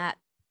 that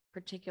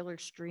particular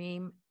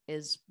stream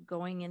is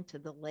going into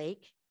the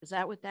lake? Is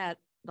that what the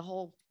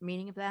whole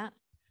meaning of that?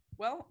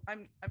 Well,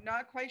 I'm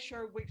not quite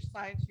sure which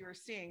signs you were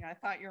seeing. I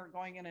thought you were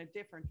going in a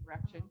different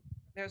direction.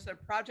 There's a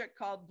project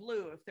called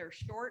Blue. If they're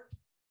short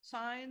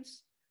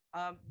signs,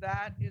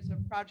 that is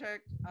a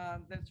project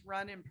that's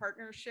run in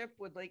partnership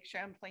with Lake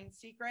Champlain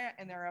Sea Grant,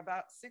 and there are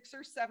about 6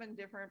 or 7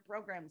 different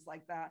programs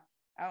like that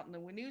out in the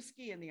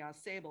Winooski and the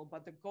Ausable.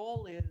 But the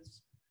goal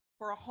is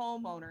for a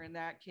homeowner in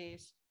that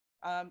case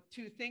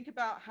to think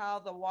about how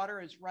the water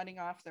is running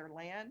off their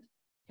land.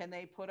 Can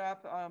they put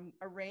up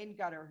a rain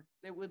gutter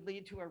that would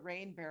lead to a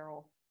rain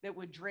barrel that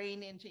would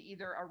drain into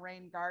either a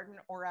rain garden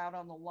or out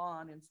on the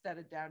lawn instead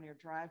of down your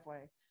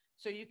driveway?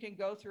 So you can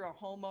go through a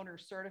homeowner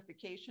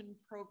certification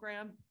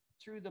program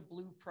through the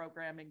Blue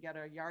program and get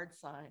a yard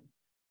sign.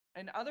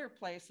 In other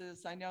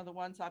places, I know the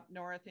ones up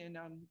north in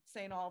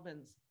St.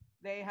 Albans,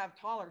 they have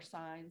taller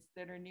signs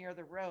that are near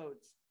the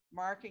roads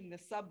marking the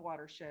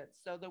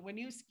subwatersheds. So the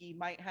Winooski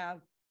might have,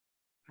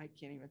 I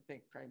can't even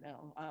think right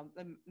now,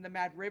 the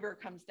Mad River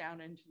comes down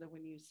into the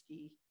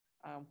Winooski.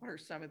 What are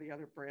some of the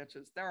other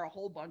branches? There are a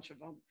whole bunch of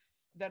them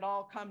that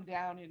all come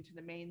down into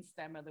the main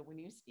stem of the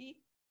Winooski.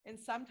 And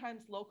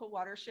sometimes local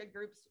watershed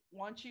groups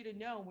want you to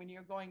know when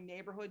you're going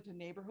neighborhood to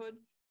neighborhood,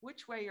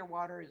 which way your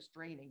water is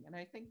draining. And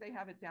I think they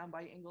have it down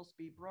by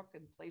Inglesby Brook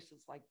and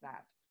places like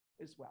that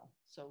as well.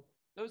 So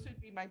those would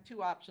be my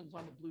 2 options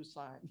on the blue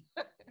sign.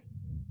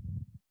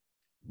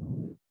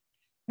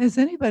 Has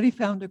anybody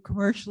found a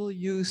commercial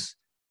use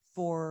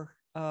for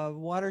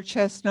water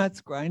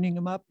chestnuts, grinding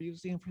them up,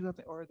 using them for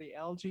something, or the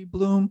algae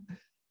bloom?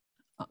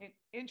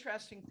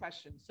 Interesting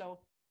question. So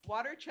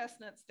water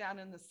chestnuts down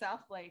in the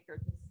South Lake are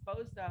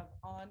disposed of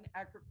on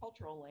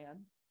agricultural land.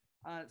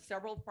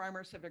 Several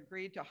farmers have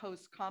agreed to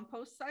host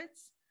compost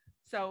sites.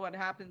 So what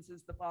happens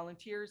is the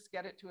volunteers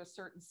get it to a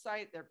certain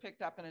site, they're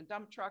picked up in a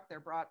dump truck, they're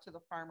brought to the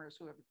farmers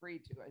who have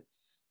agreed to it.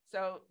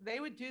 So they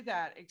would do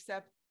that,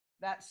 except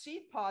that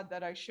seed pod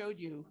that I showed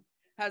you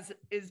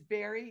is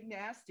very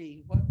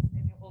nasty.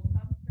 And it will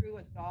come through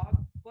a dog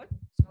foot.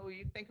 So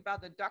you think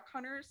about the duck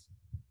hunters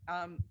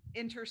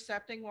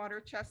intercepting water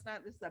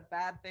chestnut. This is a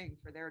bad thing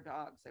for their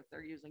dogs if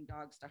they're using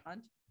dogs to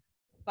hunt.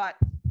 But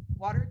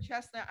water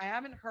chestnut, I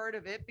haven't heard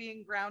of it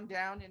being ground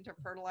down into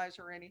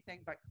fertilizer or anything,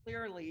 but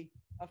clearly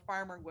a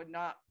farmer would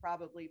not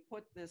probably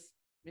put this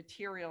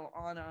material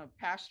on a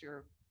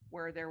pasture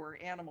where there were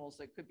animals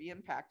that could be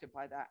impacted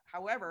by that.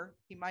 However,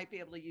 he might be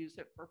able to use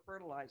it for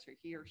fertilizer,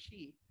 he or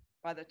she,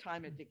 by the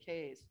time it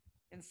decays.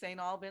 In St.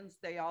 Albans,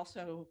 they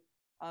also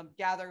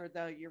gather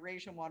the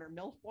Eurasian water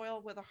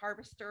milfoil with a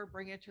harvester,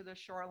 bring it to the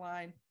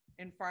shoreline,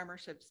 and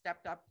farmers have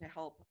stepped up to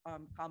help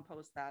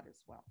compost that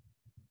as well.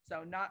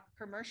 So not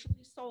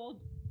commercially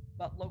sold,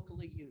 but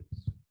locally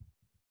used.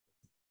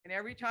 And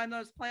every time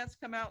those plants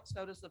come out,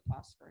 so does the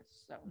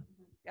phosphorus. So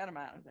get them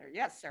out of there.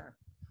 Yes, sir.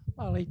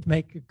 I'd like to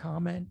make a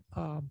comment.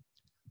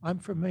 I'm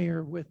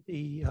familiar with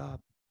the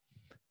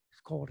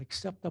It's called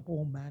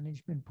Acceptable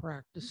Management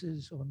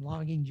Practices on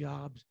Logging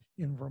Jobs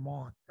in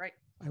Vermont. Right.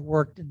 I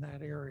worked in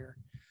that area.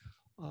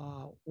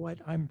 What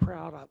I'm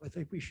proud of, I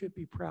think we should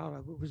be proud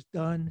of, it was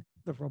done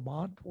the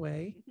Vermont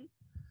way.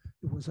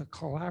 It was a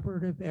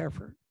collaborative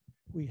effort.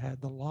 We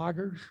had the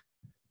loggers,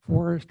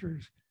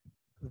 foresters,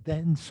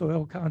 then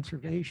Soil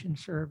Conservation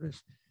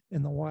Service,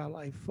 and the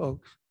wildlife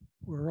folks.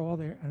 We're all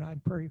there,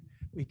 and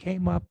we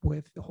came up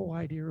with, the whole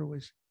idea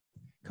was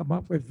come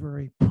up with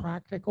very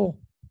practical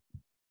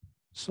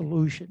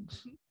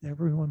solutions that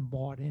everyone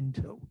bought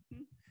into.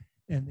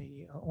 And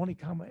the only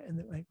comment, and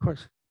of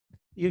course,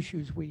 the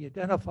issues we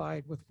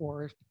identified with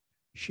forest,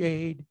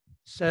 shade,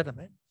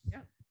 sediment.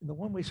 Yeah. And the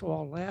one we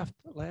saw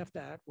laughed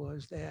at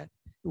was that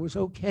it was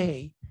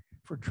okay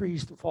for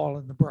trees to fall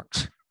in the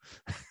brooks.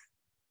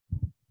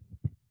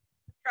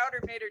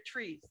 Prouder made of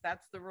trees.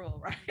 That's the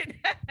rule, right?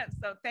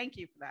 So thank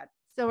you for that.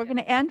 So we're going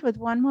to end with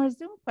one more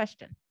Zoom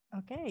question.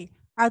 Okay.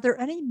 Are there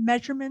any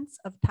measurements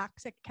of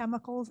toxic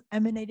chemicals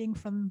emanating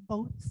from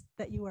boats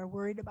that you are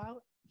worried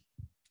about?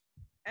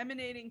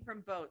 Emanating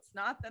from boats,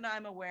 not that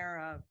I'm aware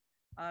of.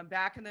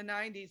 Back in the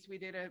 90s, we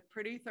did a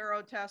pretty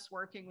thorough test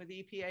working with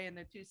EPA in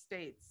the 2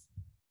 states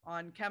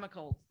on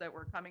chemicals that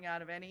were coming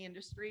out of any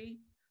industry,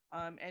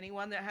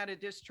 anyone that had a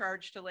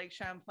discharge to Lake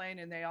Champlain,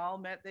 and they all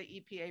met the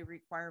EPA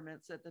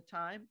requirements at the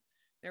time.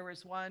 There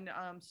was one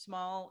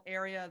small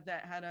area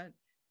that had an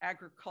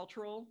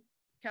agricultural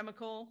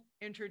chemical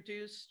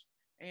introduced,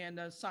 and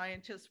the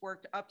scientists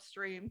worked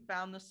upstream,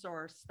 found the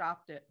source,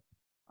 stopped it,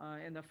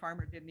 and the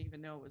farmer didn't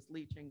even know it was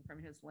leaching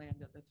from his land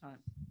at the time.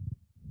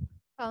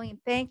 Coleen,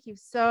 thank you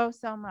so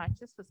much.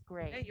 This was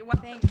great. Hey, you're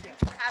welcome. Thank you.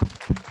 Thanks for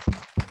having me.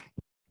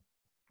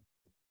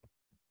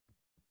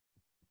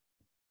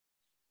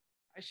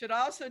 I should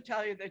also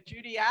tell you that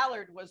Judy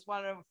Allard was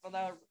one of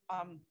the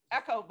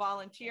ECHO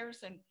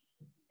volunteers, and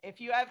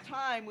if you have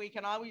time, we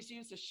can always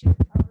use a sheet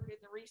covered in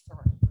the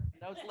resource.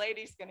 Those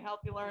ladies can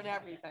help you learn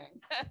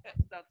everything.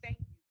 So thank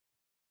you.